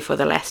busy for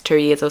the last 2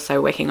 years or so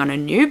working on a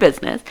new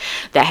business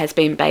that has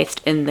been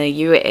based in the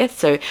US.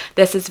 So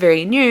this is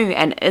very new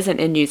and isn't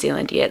in New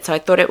Zealand yet. So I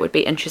thought it would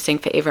be interesting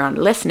for everyone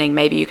listening.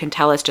 Maybe you can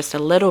tell us just a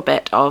little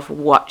bit of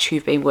what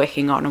you've been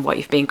working on and what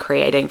you've been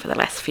creating for the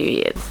last few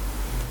years.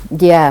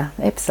 Yeah,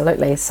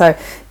 absolutely. So,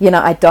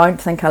 I don't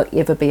think I'll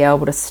ever be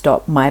able to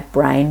stop my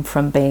brain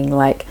from being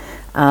a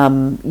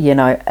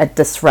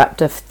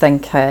disruptive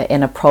thinker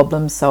and a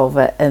problem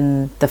solver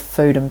in the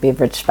food and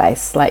beverage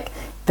space.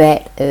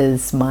 That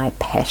is my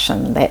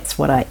passion. That's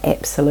what I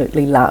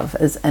absolutely love,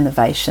 is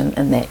innovation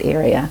in that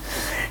area.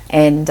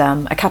 And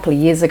a couple of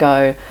years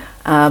ago,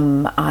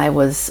 I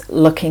was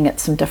looking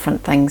at some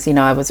different things.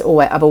 I've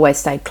always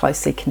stayed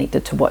closely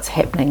connected to what's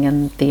happening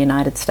in the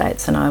United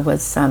States, and I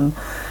was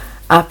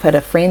up at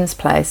a friend's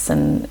place,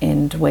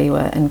 and we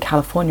were in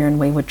California, and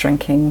we were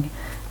drinking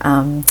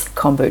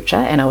kombucha,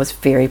 and I was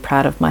very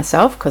proud of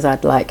myself because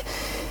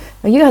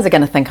you guys are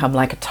going to think I'm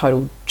like a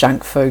total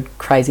junk food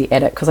crazy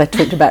addict because I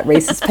talked about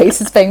Reese's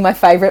Pieces being my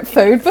favourite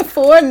food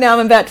before, and now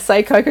I'm about to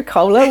say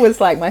Coca-Cola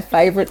was like my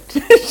favourite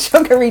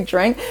sugary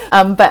drink.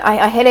 But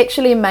I had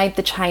actually made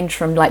the change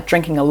from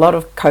drinking a lot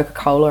of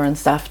Coca-Cola and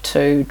stuff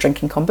to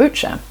drinking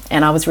kombucha,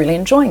 and I was really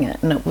enjoying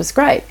it, and it was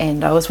great.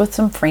 And I was with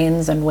some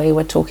friends, and we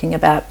were talking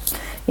about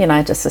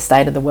just the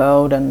state of the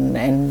world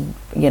and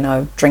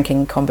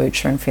drinking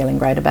kombucha and feeling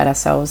great about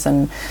ourselves.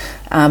 And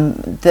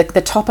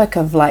the topic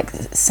of like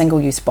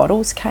single-use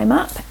bottles came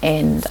up,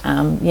 and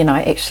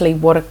actually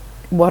what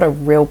a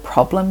real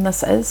problem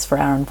this is for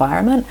our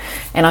environment.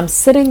 And I'm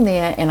sitting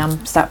there and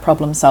I'm start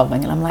problem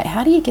solving, and I'm like,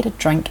 how do you get a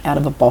drink out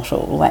of a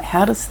bottle? Like,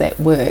 how does that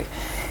work?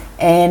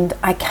 And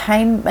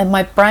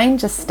my brain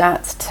just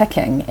starts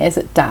ticking, as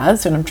it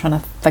does when I'm trying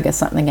to figure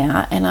something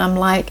out. And I'm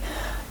like,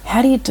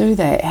 how do you do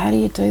that? How do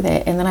you do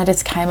that? And then I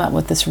just came up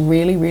with this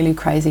really, really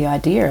crazy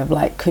idea of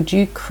like, could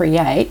you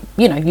create,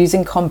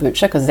 using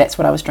kombucha, because that's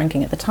what I was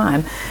drinking at the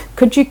time,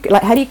 how do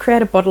you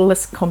create a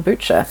bottleless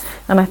kombucha?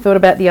 And I thought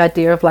about the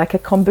idea of like a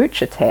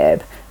kombucha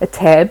tab, a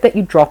tab that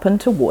you drop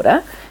into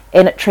water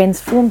and it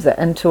transforms it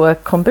into a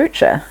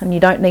kombucha, and you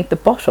don't need the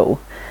bottle.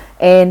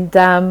 And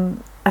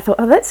I thought,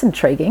 oh, that's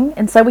intriguing.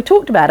 And so we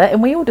talked about it,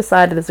 and we all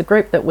decided as a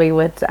group that we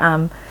would,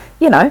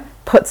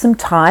 put some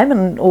time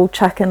and all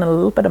chuck in a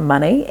little bit of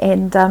money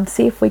and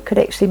see if we could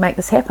actually make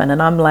this happen.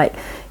 And I'm like,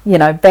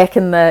 back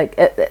in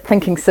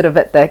thinking sort of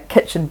at the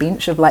kitchen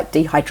bench of like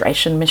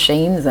dehydration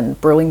machines and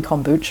brewing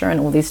kombucha and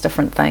all these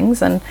different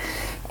things. And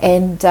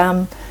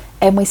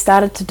we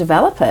started to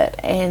develop it.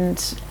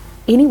 And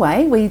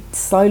anyway, we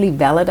slowly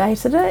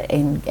validated it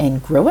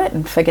and grew it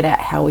and figured out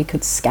how we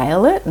could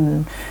scale it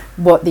and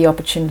what the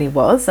opportunity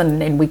was,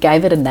 and we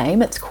gave it a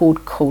name. It's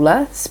called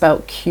Kula,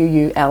 spelt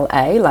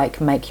Q-U-L-A,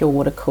 like make your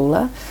water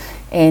cooler.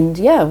 And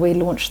yeah, we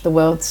launched the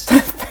world's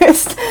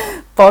first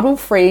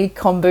bottle-free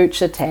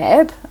kombucha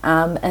tab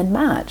in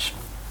March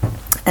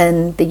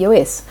in the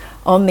US,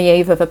 on the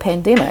eve of a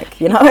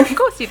pandemic, Of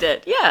course you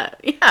did. Yeah.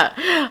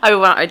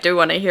 I do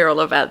want to hear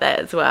all about that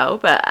as well.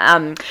 But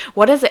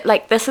what is it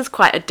like? This is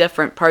quite a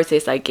different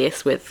process, I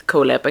guess, with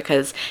Kula,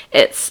 because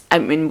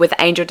with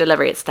Angel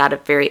Delivery, it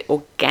started very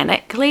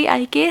organically,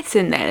 I guess,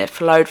 and then it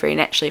flowed very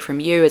naturally from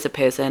you as a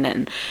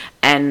person,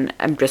 and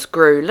just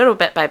grew little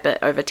bit by bit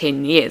over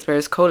 10 years.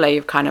 Whereas Kula,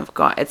 you've kind of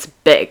it's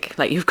big,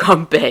 like you've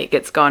gone big.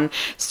 It's gone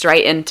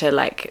straight into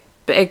like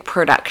big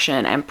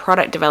production and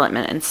product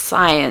development and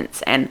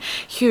science and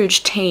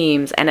huge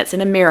teams, and it's in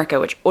America,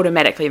 which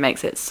automatically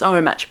makes it so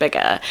much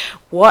bigger.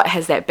 What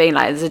has that been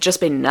like? Has it just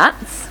been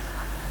nuts?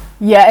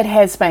 Yeah, it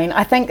has been.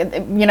 I think,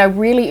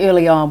 really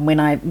early on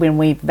when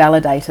we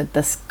validated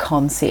this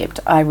concept,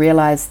 I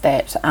realized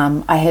that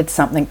I had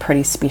something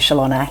pretty special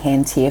on our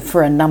hands here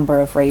for a number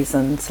of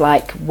reasons.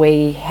 Like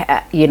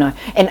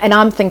and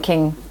I'm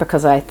thinking,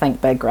 because I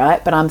think big,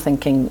 right? But I'm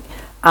thinking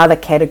other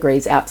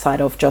categories outside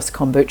of just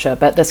kombucha,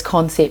 but this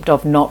concept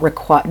of not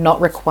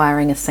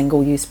requiring a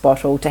single-use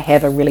bottle to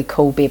have a really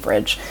cool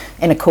beverage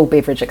and a cool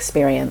beverage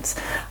experience,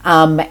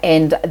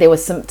 and there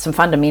was some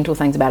fundamental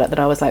things about it that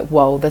I was like,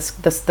 whoa, this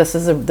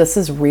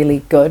is really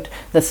good.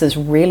 This is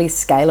really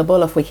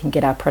scalable if we can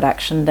get our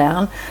production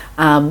down.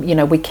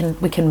 We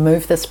can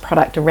move this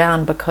product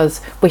around because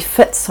we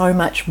fit so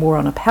much more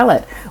on a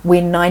pallet.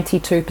 We're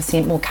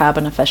 92% more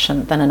carbon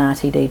efficient than an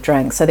RTD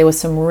drink. So there was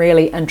some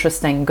really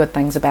interesting good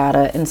things about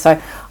it. And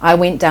so I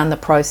went down the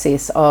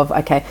process of,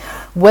 okay,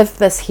 with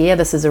this here,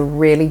 this is a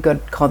really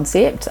good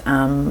concept.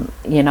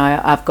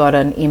 I've got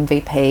an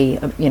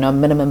MVP, a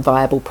minimum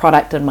viable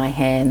product in my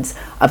hands.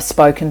 I've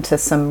spoken to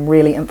some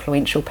really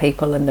influential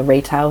people in the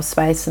retail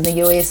space in the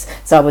US.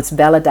 So I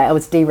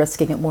was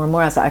de-risking it more and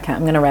more. I was like, okay,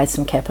 I'm going to raise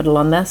some capital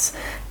on this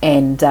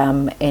and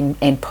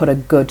put a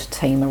good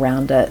team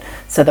around it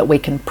so that we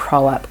can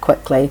pro up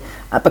quickly.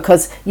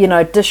 Because,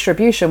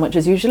 distribution, which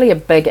is usually a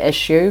big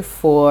issue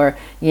for,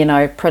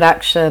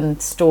 production,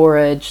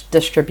 storage,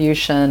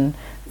 distribution,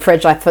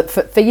 fridge, like for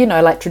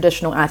like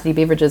traditional RTD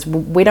beverages,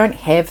 we don't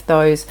have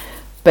those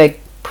big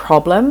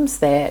problems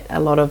that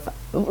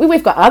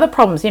we've got other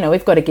problems.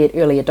 We've got to get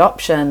early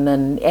adoption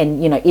and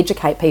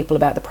educate people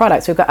about the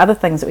products. We've got other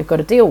things that we've got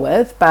to deal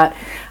with, but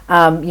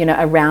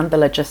around the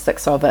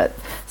logistics of it.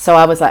 So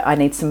I was like, I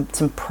need some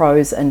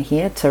pros in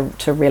here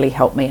to really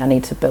help me. I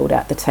need to build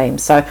out the team.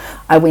 So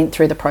I went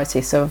through the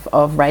process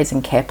of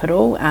raising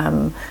capital,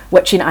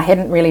 which I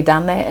hadn't really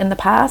done that in the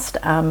past.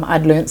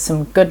 I'd learnt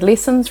some good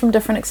lessons from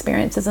different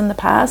experiences in the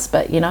past,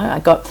 but I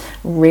got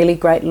really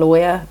great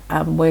lawyer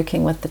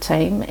working with the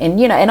team,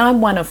 and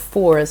I'm one of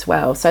 4 as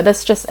well. So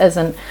this just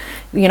isn't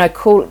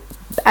cool.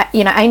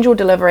 Angel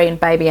Delivery and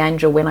Baby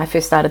Angel, when I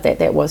first started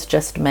that was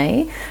just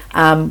me.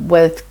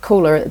 With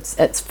Kula,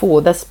 it's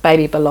 4. This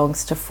baby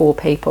belongs to 4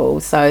 people.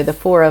 So the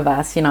 4 of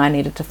us, I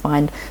needed to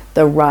find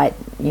the right,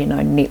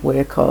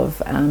 network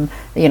of,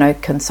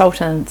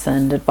 consultants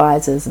and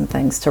advisors and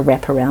things to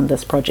wrap around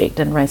this project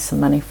and raise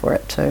some money for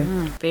it too.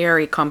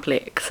 Very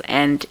complex,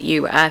 and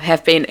you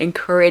have been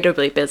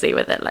incredibly busy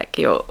with it. Like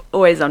you're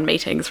always on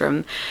meetings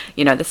from,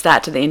 the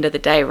start to the end of the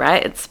day,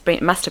 right?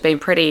 It must have been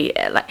pretty,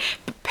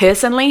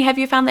 personally, have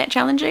you found that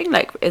challenging?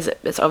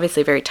 It's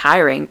obviously very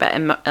tiring, but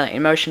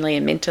emotionally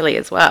and mentally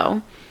as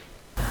well.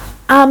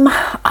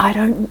 I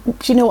don't,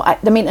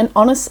 I mean, in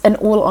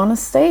all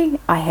honesty,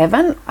 I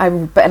haven't.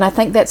 And I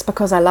think that's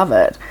because I love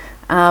it.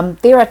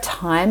 There are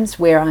times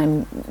where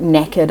I'm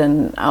knackered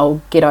and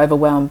I'll get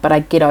overwhelmed, but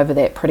I get over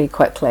that pretty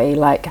quickly.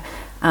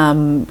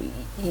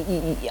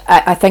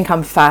 I think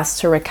I'm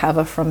fast to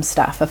recover from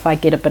stuff if I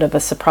get a bit of a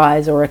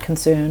surprise or a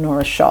concern or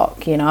a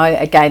shock, you know.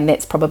 Again,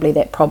 that's probably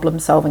that problem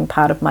solving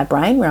part of my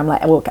brain where I'm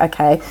like, well,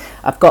 okay,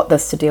 I've got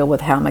this to deal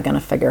with, how am I going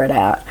to figure it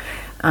out?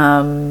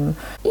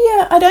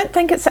 Yeah, I don't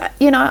think it's,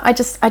 you know, I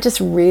just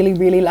really,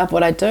 really love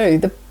what I do.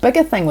 The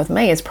bigger thing with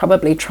me is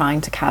probably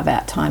trying to carve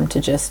out time to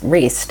just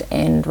rest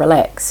and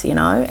relax, you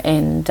know,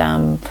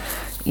 and,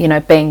 you know,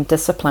 being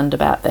disciplined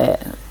about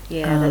that.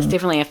 Yeah, that's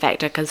definitely a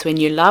factor, because when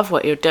you love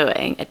what you're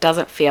doing, it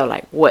doesn't feel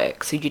like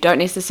work. So you don't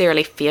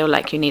necessarily feel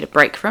like you need a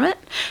break from it,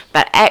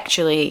 but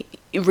actually,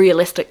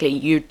 realistically,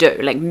 you do.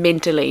 Like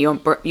mentally,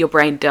 your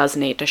brain does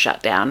need to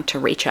shut down to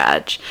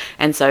recharge.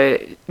 And so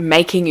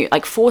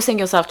forcing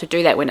yourself to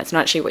do that when it's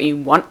not actually what you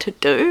want to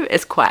do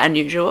is quite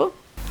unusual.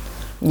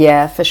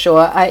 Yeah, for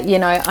sure.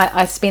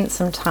 I spent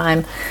some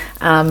time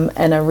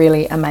in a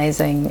really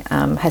amazing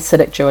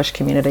Hasidic Jewish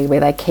community where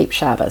they keep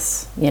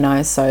Shabbos, you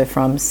know, so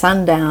from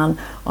sundown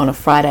on a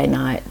Friday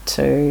night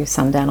to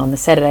sundown on the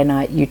Saturday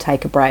night, you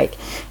take a break.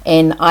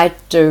 And I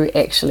do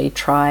actually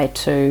try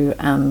to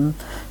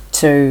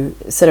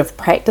sort of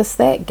practice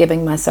that,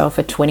 giving myself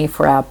a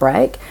 24-hour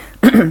break.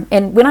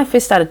 And when I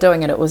first started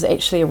doing it, it was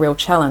actually a real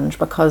challenge,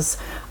 because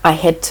I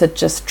had to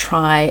just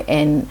try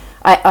and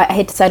I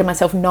had to say to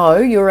myself, no,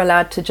 you're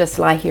allowed to just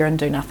lie here and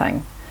do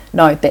nothing.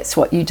 No, that's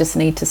what you just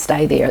need to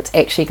stay there. It's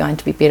actually going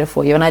to be better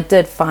for you. And I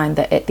did find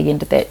that at the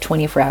end of that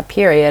 24-hour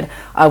period,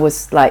 I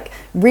was like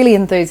really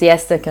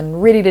enthusiastic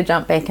and ready to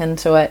jump back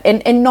into it.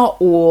 And not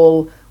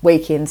all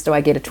weekends do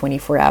I get a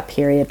 24-hour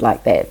period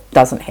like that.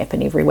 Doesn't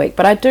happen every week.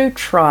 But I do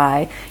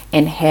try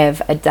and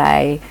have a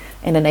day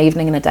and an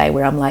evening and a day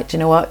where I'm like, do you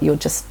know what? You'll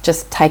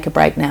just take a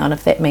break now. And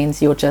if that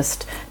means you're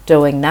just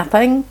doing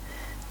nothing,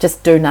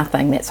 just do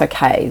nothing. That's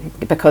okay,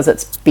 because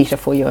it's better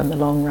for you in the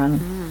long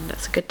run.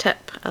 That's a good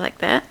tip. I like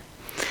that.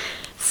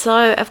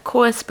 So, of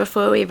course,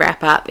 before we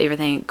wrap up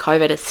everything,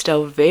 COVID is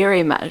still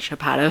very much a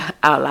part of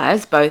our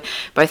lives,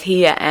 both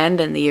here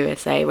and in the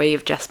USA where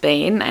you've just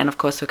been. And, of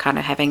course, we're kind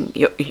of having,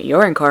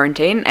 you're in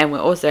quarantine, and we're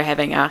also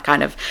having our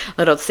kind of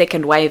little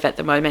second wave at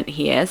the moment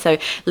here. So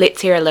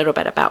let's hear a little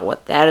bit about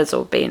what that has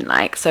all been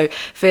like. So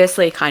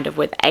firstly, kind of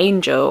with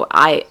Angel,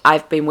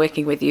 I've been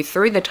working with you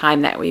through the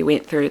time that we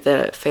went through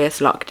the first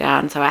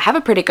lockdown. So I have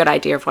a pretty good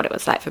idea of what it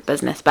was like for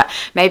business, but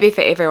maybe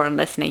for everyone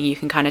listening, you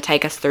can kind of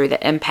take us through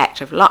the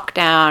impact of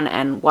lockdown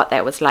and what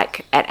that was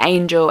like at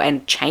Angel,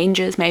 and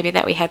changes maybe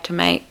that we had to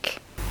make.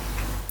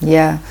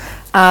 Yeah.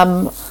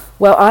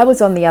 Well, I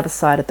was on the other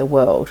side of the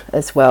world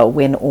as well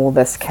when all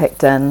this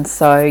kicked in.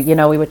 So, you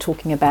know, we were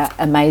talking about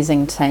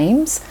amazing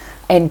teams.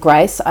 And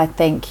Grace, I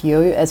thank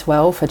you as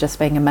well for just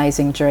being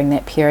amazing during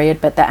that period.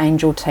 But the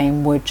Angel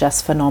team were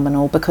just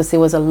phenomenal, because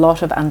there was a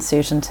lot of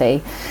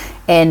uncertainty.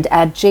 And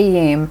our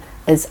GM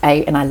is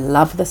and I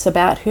love this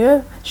about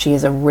her, she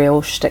is a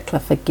real stickler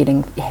for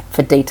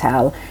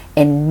detail,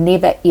 and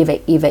never, ever,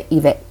 ever,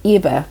 ever,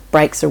 ever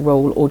breaks a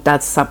rule or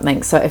does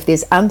something. So if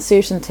there's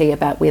uncertainty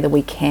about whether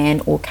we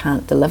can or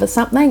can't deliver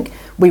something,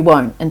 we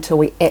won't until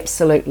we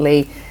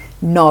absolutely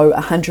know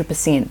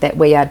 100% that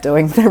we are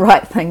doing the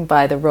right thing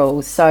by the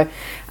rules. So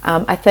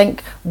I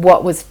think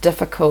what was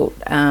difficult,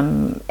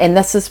 and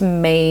this is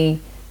me,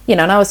 you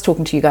know, and I was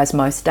talking to you guys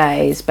most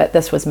days, but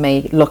this was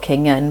me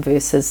looking in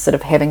versus sort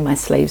of having my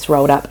sleeves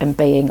rolled up and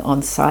being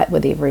on site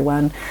with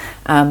everyone.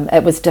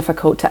 It was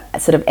difficult to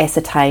sort of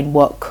ascertain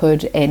what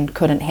could and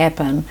couldn't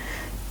happen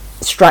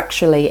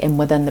structurally and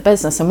within the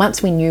business. And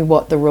once we knew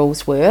what the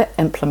rules were,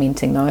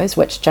 implementing those,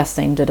 which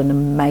Justine did an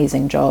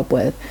amazing job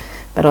with.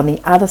 But on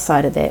the other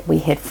side of that, we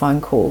had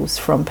phone calls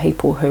from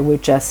people who were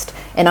just,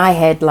 and I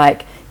had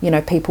like, you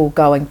know, people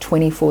going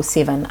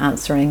 24/7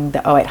 answering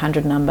the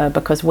 0800 number,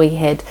 because we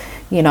had,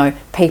 you know,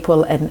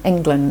 people in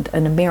England,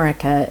 in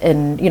America,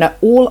 in, you know,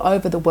 all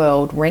over the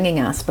world ringing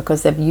us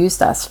because they've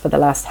used us for the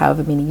last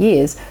however many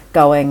years,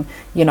 going,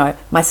 you know,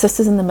 my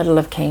sister's in the middle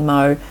of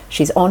chemo,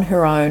 she's on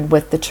her own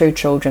with the 2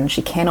 children,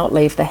 she cannot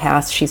leave the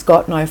house, she's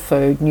got no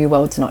food, New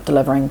World's not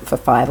delivering for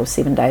 5 or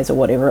 7 days or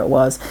whatever it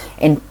was,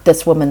 and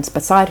this woman's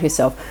beside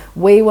herself.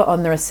 We were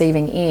on the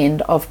receiving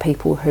end of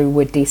people who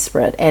were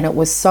desperate, and it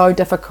was so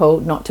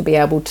difficult not to be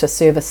able to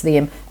service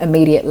them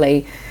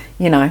immediately.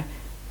 You know,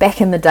 back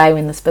in the day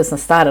when this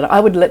business started, I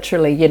would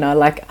literally, you know,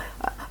 like,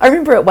 I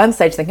remember at one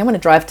stage thinking, I'm going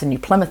to drive to New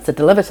Plymouth to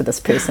deliver to this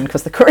person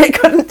because the courier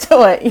couldn't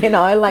do it, you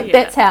know, like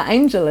that's how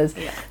Angel is.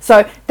 Yeah.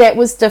 So that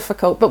was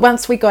difficult. But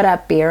once we got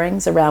our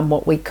bearings around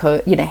what we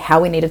could, you know, how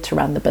we needed to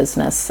run the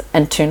business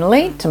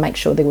internally to make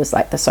sure there was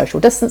like the social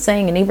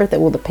distancing and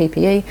everything, all the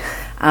PPE,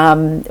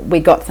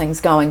 we got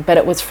things going. But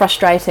it was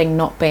frustrating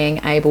not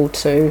being able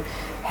to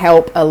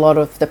help a lot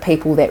of the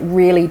people that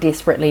really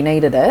desperately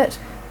needed it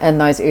in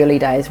those early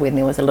days when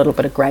there was a little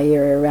bit of grey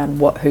area around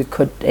who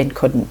could and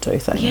couldn't do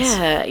things.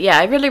 Yeah,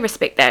 I really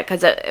respect that,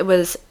 because it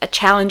was a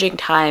challenging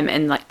time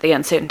and like the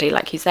uncertainty,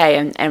 like you say,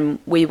 and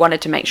we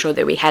wanted to make sure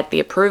that we had the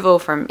approval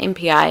from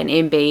MPI and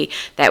MB,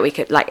 that we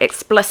could like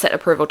explicit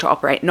approval to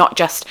operate, not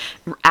just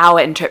our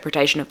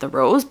interpretation of the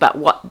rules, but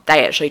what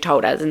they actually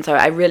told us. And so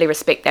I really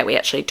respect that we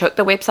actually took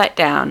the website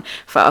down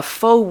for a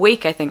full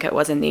week, I think it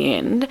was in the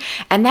end,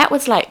 and that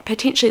was like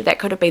potentially that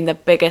could have been the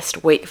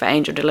biggest week for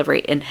Angel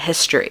Delivery in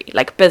history,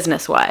 like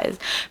business wise.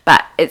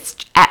 But it's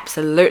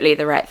absolutely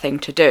the right thing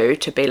to do,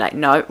 to be like,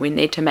 no, we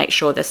need to make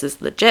sure this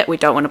is legit. We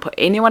don't want to put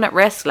anyone at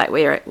risk. Like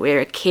we're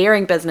a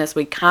caring business.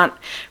 We can't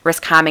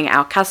risk harming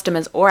our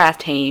customers or our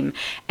team,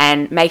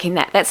 and making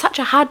that's such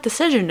a hard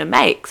decision to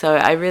make. So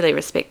I really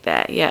respect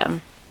that.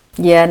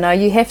 Yeah, no,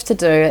 you have to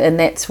do, and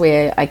that's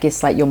where I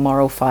guess like your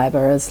moral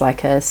fibre as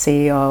like a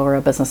CEO or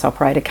a business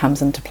operator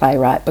comes into play,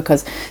 right?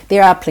 Because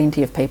there are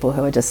plenty of people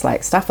who are just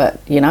like, stuff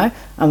it,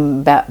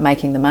 I'm about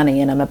making the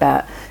money, and I'm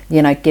about,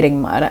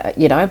 getting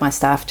my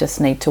staff just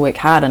need to work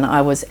hard. And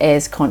I was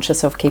as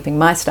conscious of keeping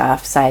my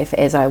staff safe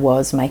as I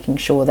was making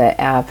sure that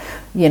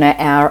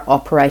our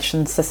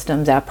operation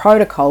systems, our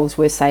protocols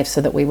were safe,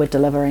 so that we were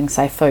delivering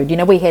safe food.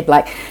 We had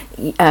like,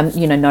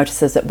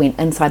 notices that went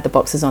inside the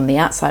boxes, on the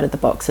outside of the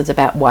boxes,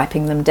 about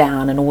wiping them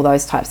down and all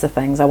those types of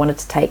things. I wanted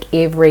to take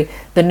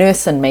the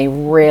nurse in me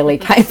really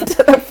came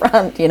to the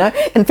front,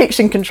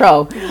 infection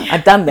control.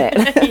 I've done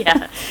that.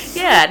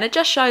 Yeah, and it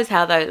just shows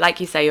how, though, like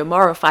you say, your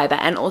moral fibre,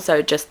 and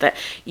also just that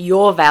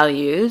your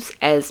values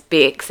as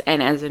Bex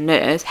and as a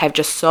nurse have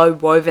just so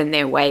woven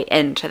their way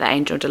into the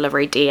Angel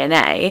Delivery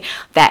DNA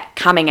that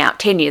coming out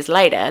 10 years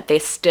later, they're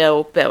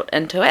still built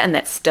into it, and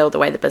that's still the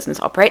way the business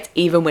operates,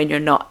 even when you're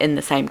not in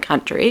the same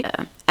country.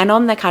 And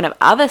on the kind of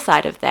other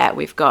side of that,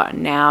 we've got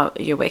now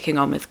you're working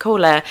on with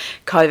Kula.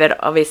 COVID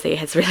obviously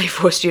has really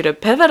forced you to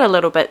pivot a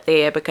little bit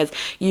there, because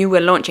you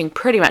were launching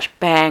pretty much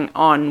bang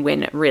on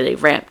when it really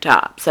ramped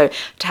up. So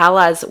tell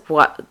us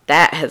what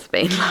that has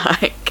been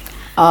like.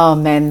 Oh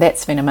man,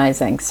 that's been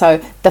amazing.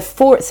 So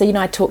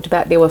I talked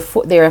about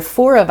there are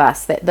four of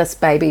us that this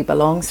baby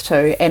belongs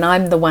to, and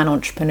I'm the one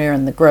entrepreneur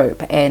in the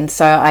group. And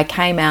so I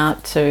came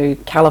out to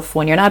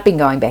California, and I'd been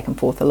going back and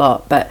forth a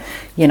lot, but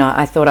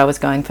I thought I was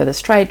going for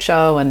this trade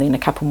show, and then a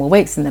couple more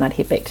weeks, and then I'd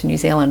head back to New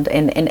Zealand.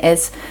 And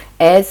as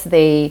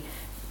the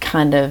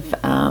kind of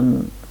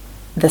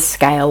the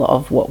scale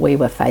of what we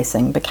were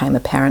facing became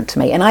apparent to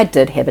me, and I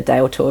did have a day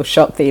or two of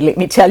shock there, let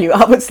me tell you.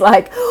 I was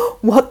like,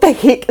 what the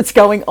heck is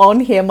going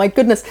on here? My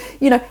goodness.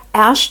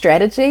 Our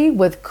strategy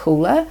with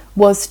Kula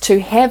was to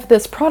have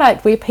this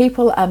product where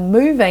people are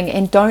moving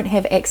and don't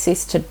have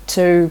access to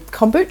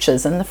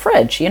kombuchas in the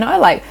fridge,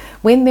 like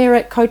when they're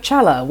at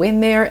Coachella,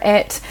 when they're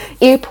at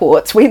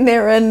airports, when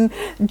they're in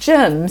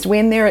gyms,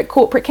 when they're at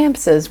corporate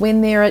campuses,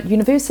 when they're at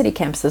university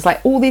campuses,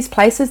 like all these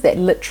places that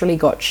literally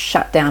got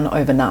shut down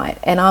overnight.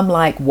 And I'm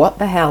like, what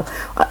the hell?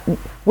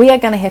 We are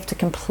going to have to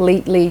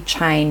completely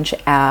change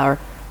our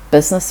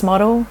business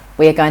model.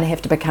 We are going to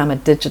have to become a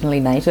digitally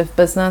native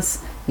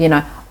business.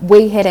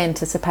 We had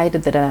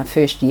anticipated that in our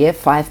first year,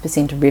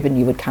 5% of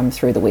revenue would come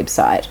through the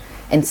website.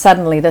 And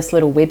suddenly this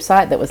little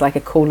website that was like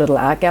a cool little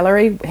art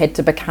gallery had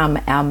to become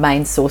our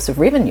main source of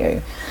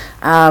revenue.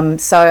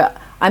 So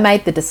I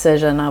made the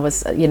decision. I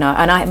was, and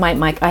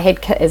I had,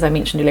 as I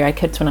mentioned earlier, I had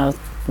kids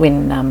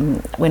when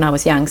I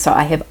was young. So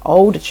I have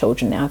older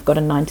children now. I've got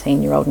a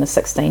 19-year-old and a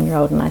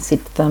 16-year-old, and I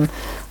said to them,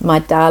 my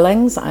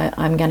darlings,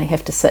 I'm going to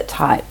have to sit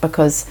tight,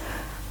 because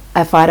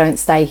if I don't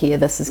stay here,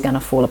 this is going to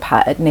fall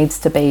apart. It needs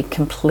to be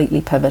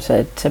completely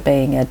pivoted to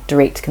being a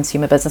direct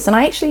consumer business. And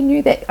I actually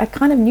knew that, I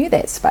kind of knew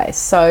that space.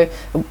 So,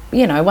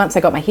 once I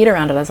got my head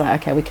around it, I was like,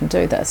 okay, we can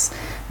do this.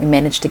 We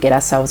managed to get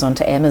ourselves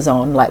onto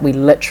Amazon. Like, we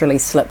literally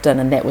slipped in,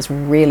 and that was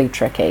really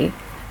tricky.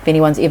 If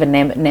anyone's ever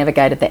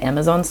navigated the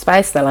Amazon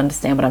space, they'll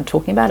understand what I'm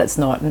talking about. It's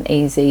not an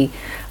easy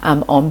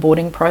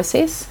onboarding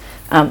process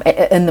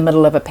in the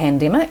middle of a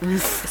pandemic.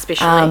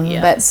 Especially,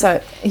 But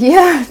so,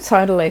 yeah,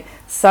 totally.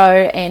 So,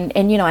 and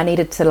I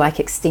needed to like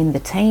extend the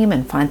team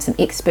and find some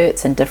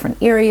experts in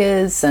different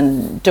areas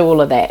and do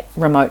all of that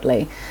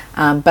remotely.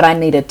 But I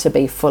needed to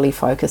be fully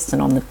focused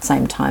and on the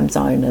same time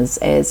zone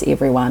as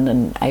everyone,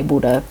 and able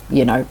to,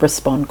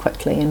 respond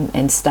quickly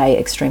and stay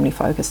extremely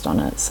focused on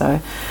it. So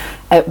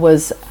it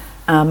was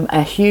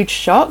a huge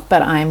shock,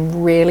 but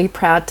I'm really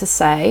proud to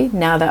say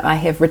now that I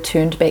have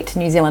returned back to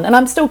New Zealand, and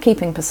I'm still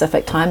keeping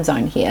Pacific time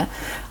zone here,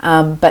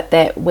 but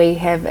that we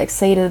have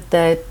exceeded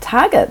the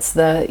targets,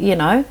 the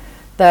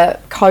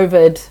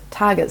COVID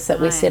targets that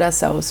we set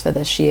ourselves for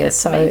this year. That's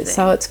so amazing.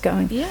 So it's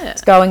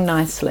going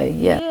nicely.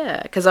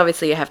 Yeah, because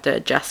obviously you have to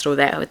adjust all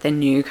that with the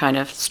new kind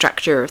of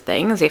structure of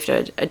things. You have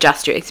to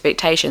adjust your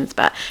expectations,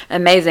 but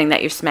amazing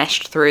that you've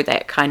smashed through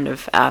that kind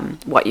of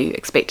what you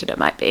expected it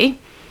might be.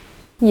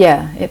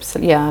 Yeah,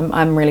 absolutely. Yeah,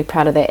 I'm really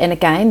proud of that. And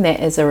again, that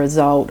is a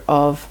result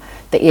of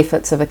the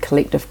efforts of a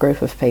collective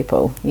group of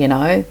people.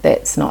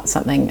 That's not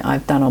something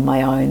I've done on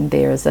my own.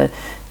 There is a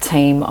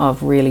team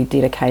of really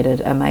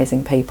dedicated,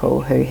 amazing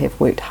people who have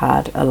worked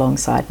hard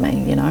alongside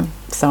me,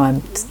 So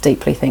I'm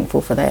deeply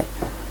thankful for that.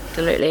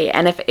 Absolutely.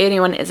 And if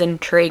anyone is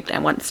intrigued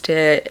and wants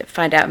to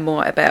find out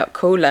more about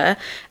Cooler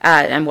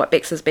and what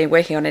Bex has been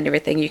working on and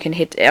everything, you can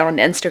head on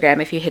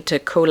Instagram. If you head to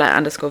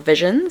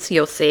Cooler_visions,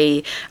 you'll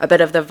see a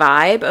bit of the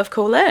vibe of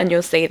Cooler, and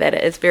you'll see that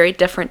it is very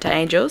different to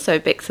Angel. So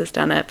Bex has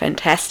done a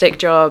fantastic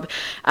job,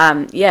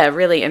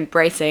 really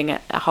embracing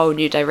a whole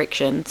new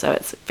direction. So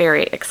it's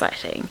very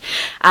exciting.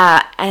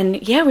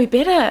 We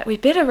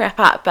better wrap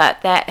up,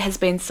 but that has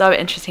been so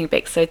interesting,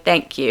 Bex. So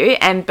thank you.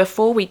 And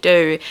before we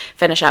do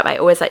finish up, I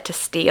always like to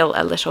steal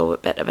a little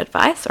bit of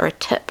advice or a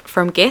tip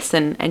from guests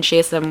and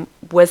share some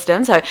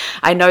wisdom. So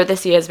I know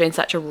this year has been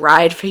such a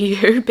ride for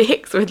you,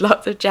 Bex, with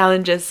lots of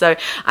challenges. So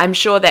I'm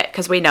sure that,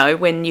 because we know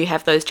when you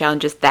have those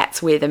challenges,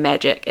 that's where the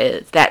magic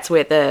is. That's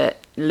where the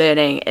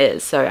learning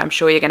is. So I'm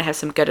sure you're going to have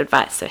some good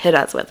advice. So hit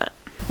us with it.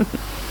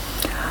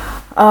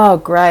 Oh,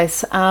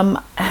 Grace.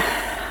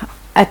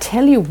 I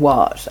tell you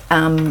what,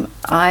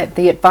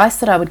 the advice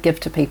that I would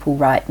give to people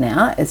right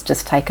now is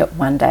just take it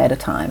one day at a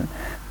time.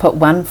 Put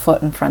one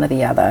foot in front of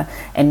the other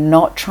and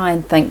not try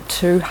and think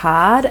too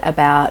hard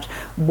about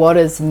what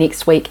is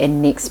next week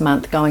and next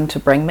month going to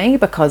bring me,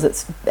 because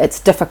it's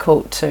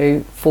difficult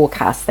to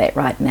forecast that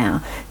right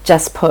now.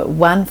 Just put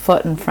one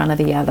foot in front of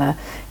the other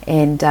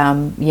and,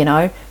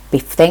 be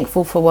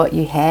thankful for what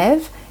you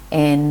have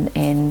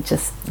and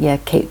just,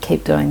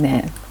 keep doing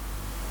that.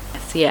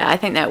 Yeah, I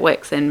think that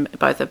works in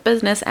both a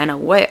business and a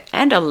work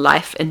and a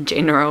life in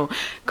general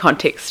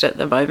context at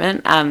the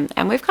moment.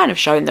 And we've kind of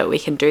shown that we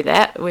can do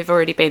that. We've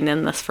already been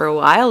in this for a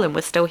while and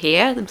we're still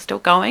here and still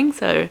going.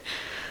 So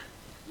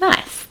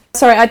nice.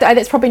 Sorry,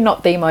 that's probably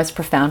not the most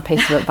profound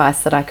piece of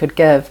advice that I could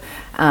give.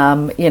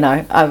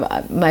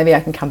 Maybe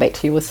I can come back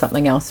to you with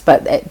something else,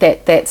 but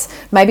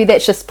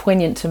that's just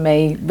poignant to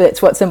me.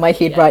 That's what's in my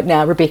head right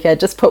now, Rebecca.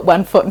 Just put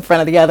one foot in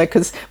front of the other,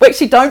 because we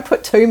actually don't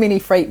put too many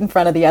feet in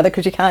front of the other,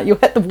 because you'll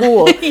hit the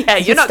wall.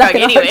 You're not going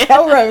anywhere.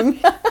 Hotel room.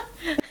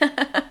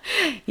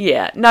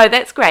 Yeah, no,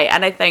 that's great,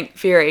 and I think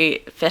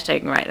very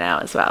fitting right now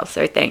as well.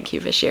 So thank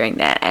you for sharing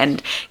that,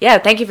 and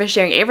thank you for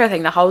sharing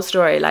everything, the whole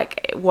story,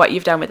 like what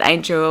you've done with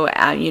Angel.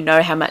 You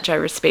know how much I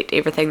respect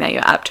everything that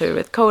you're up to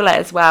with Cooler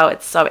as well.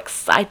 It's so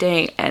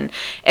exciting and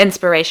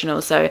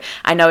inspirational. So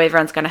I know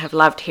everyone's going to have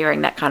loved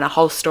hearing that kind of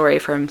whole story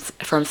from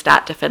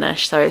start to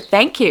finish. So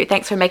thank you.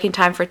 Thanks for making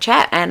time for a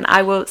chat, and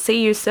I will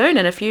see you soon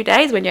in a few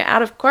days when you're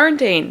out of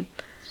quarantine.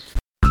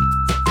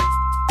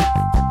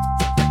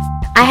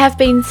 I have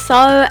been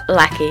so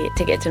lucky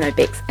to get to know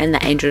Bex and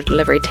the Angel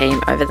Delivery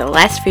team over the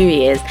last few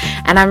years,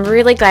 and I'm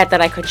really glad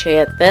that I could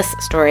share this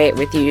story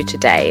with you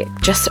today.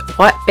 Just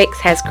what Bex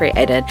has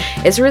created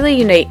is really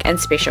unique and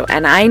special,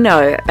 and I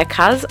know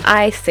because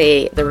I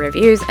see the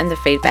reviews and the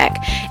feedback,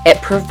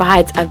 it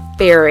provides a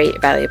very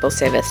valuable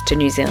service to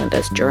New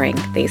Zealanders during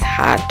these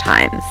hard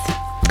times.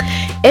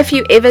 If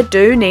you ever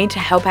do need to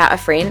help out a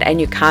friend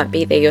and you can't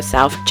be there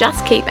yourself,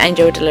 just keep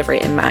Angel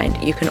Delivery in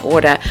mind. You can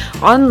order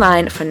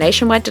online for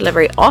nationwide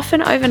delivery,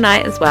 often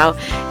overnight as well,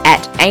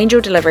 at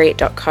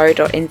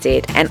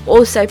angeldelivery.co.nz. And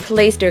also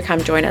please do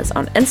come join us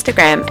on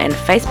Instagram and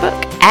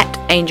Facebook at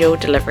Angel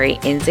Delivery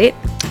NZ.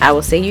 I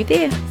will see you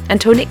there.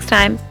 Until next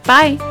time,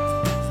 bye.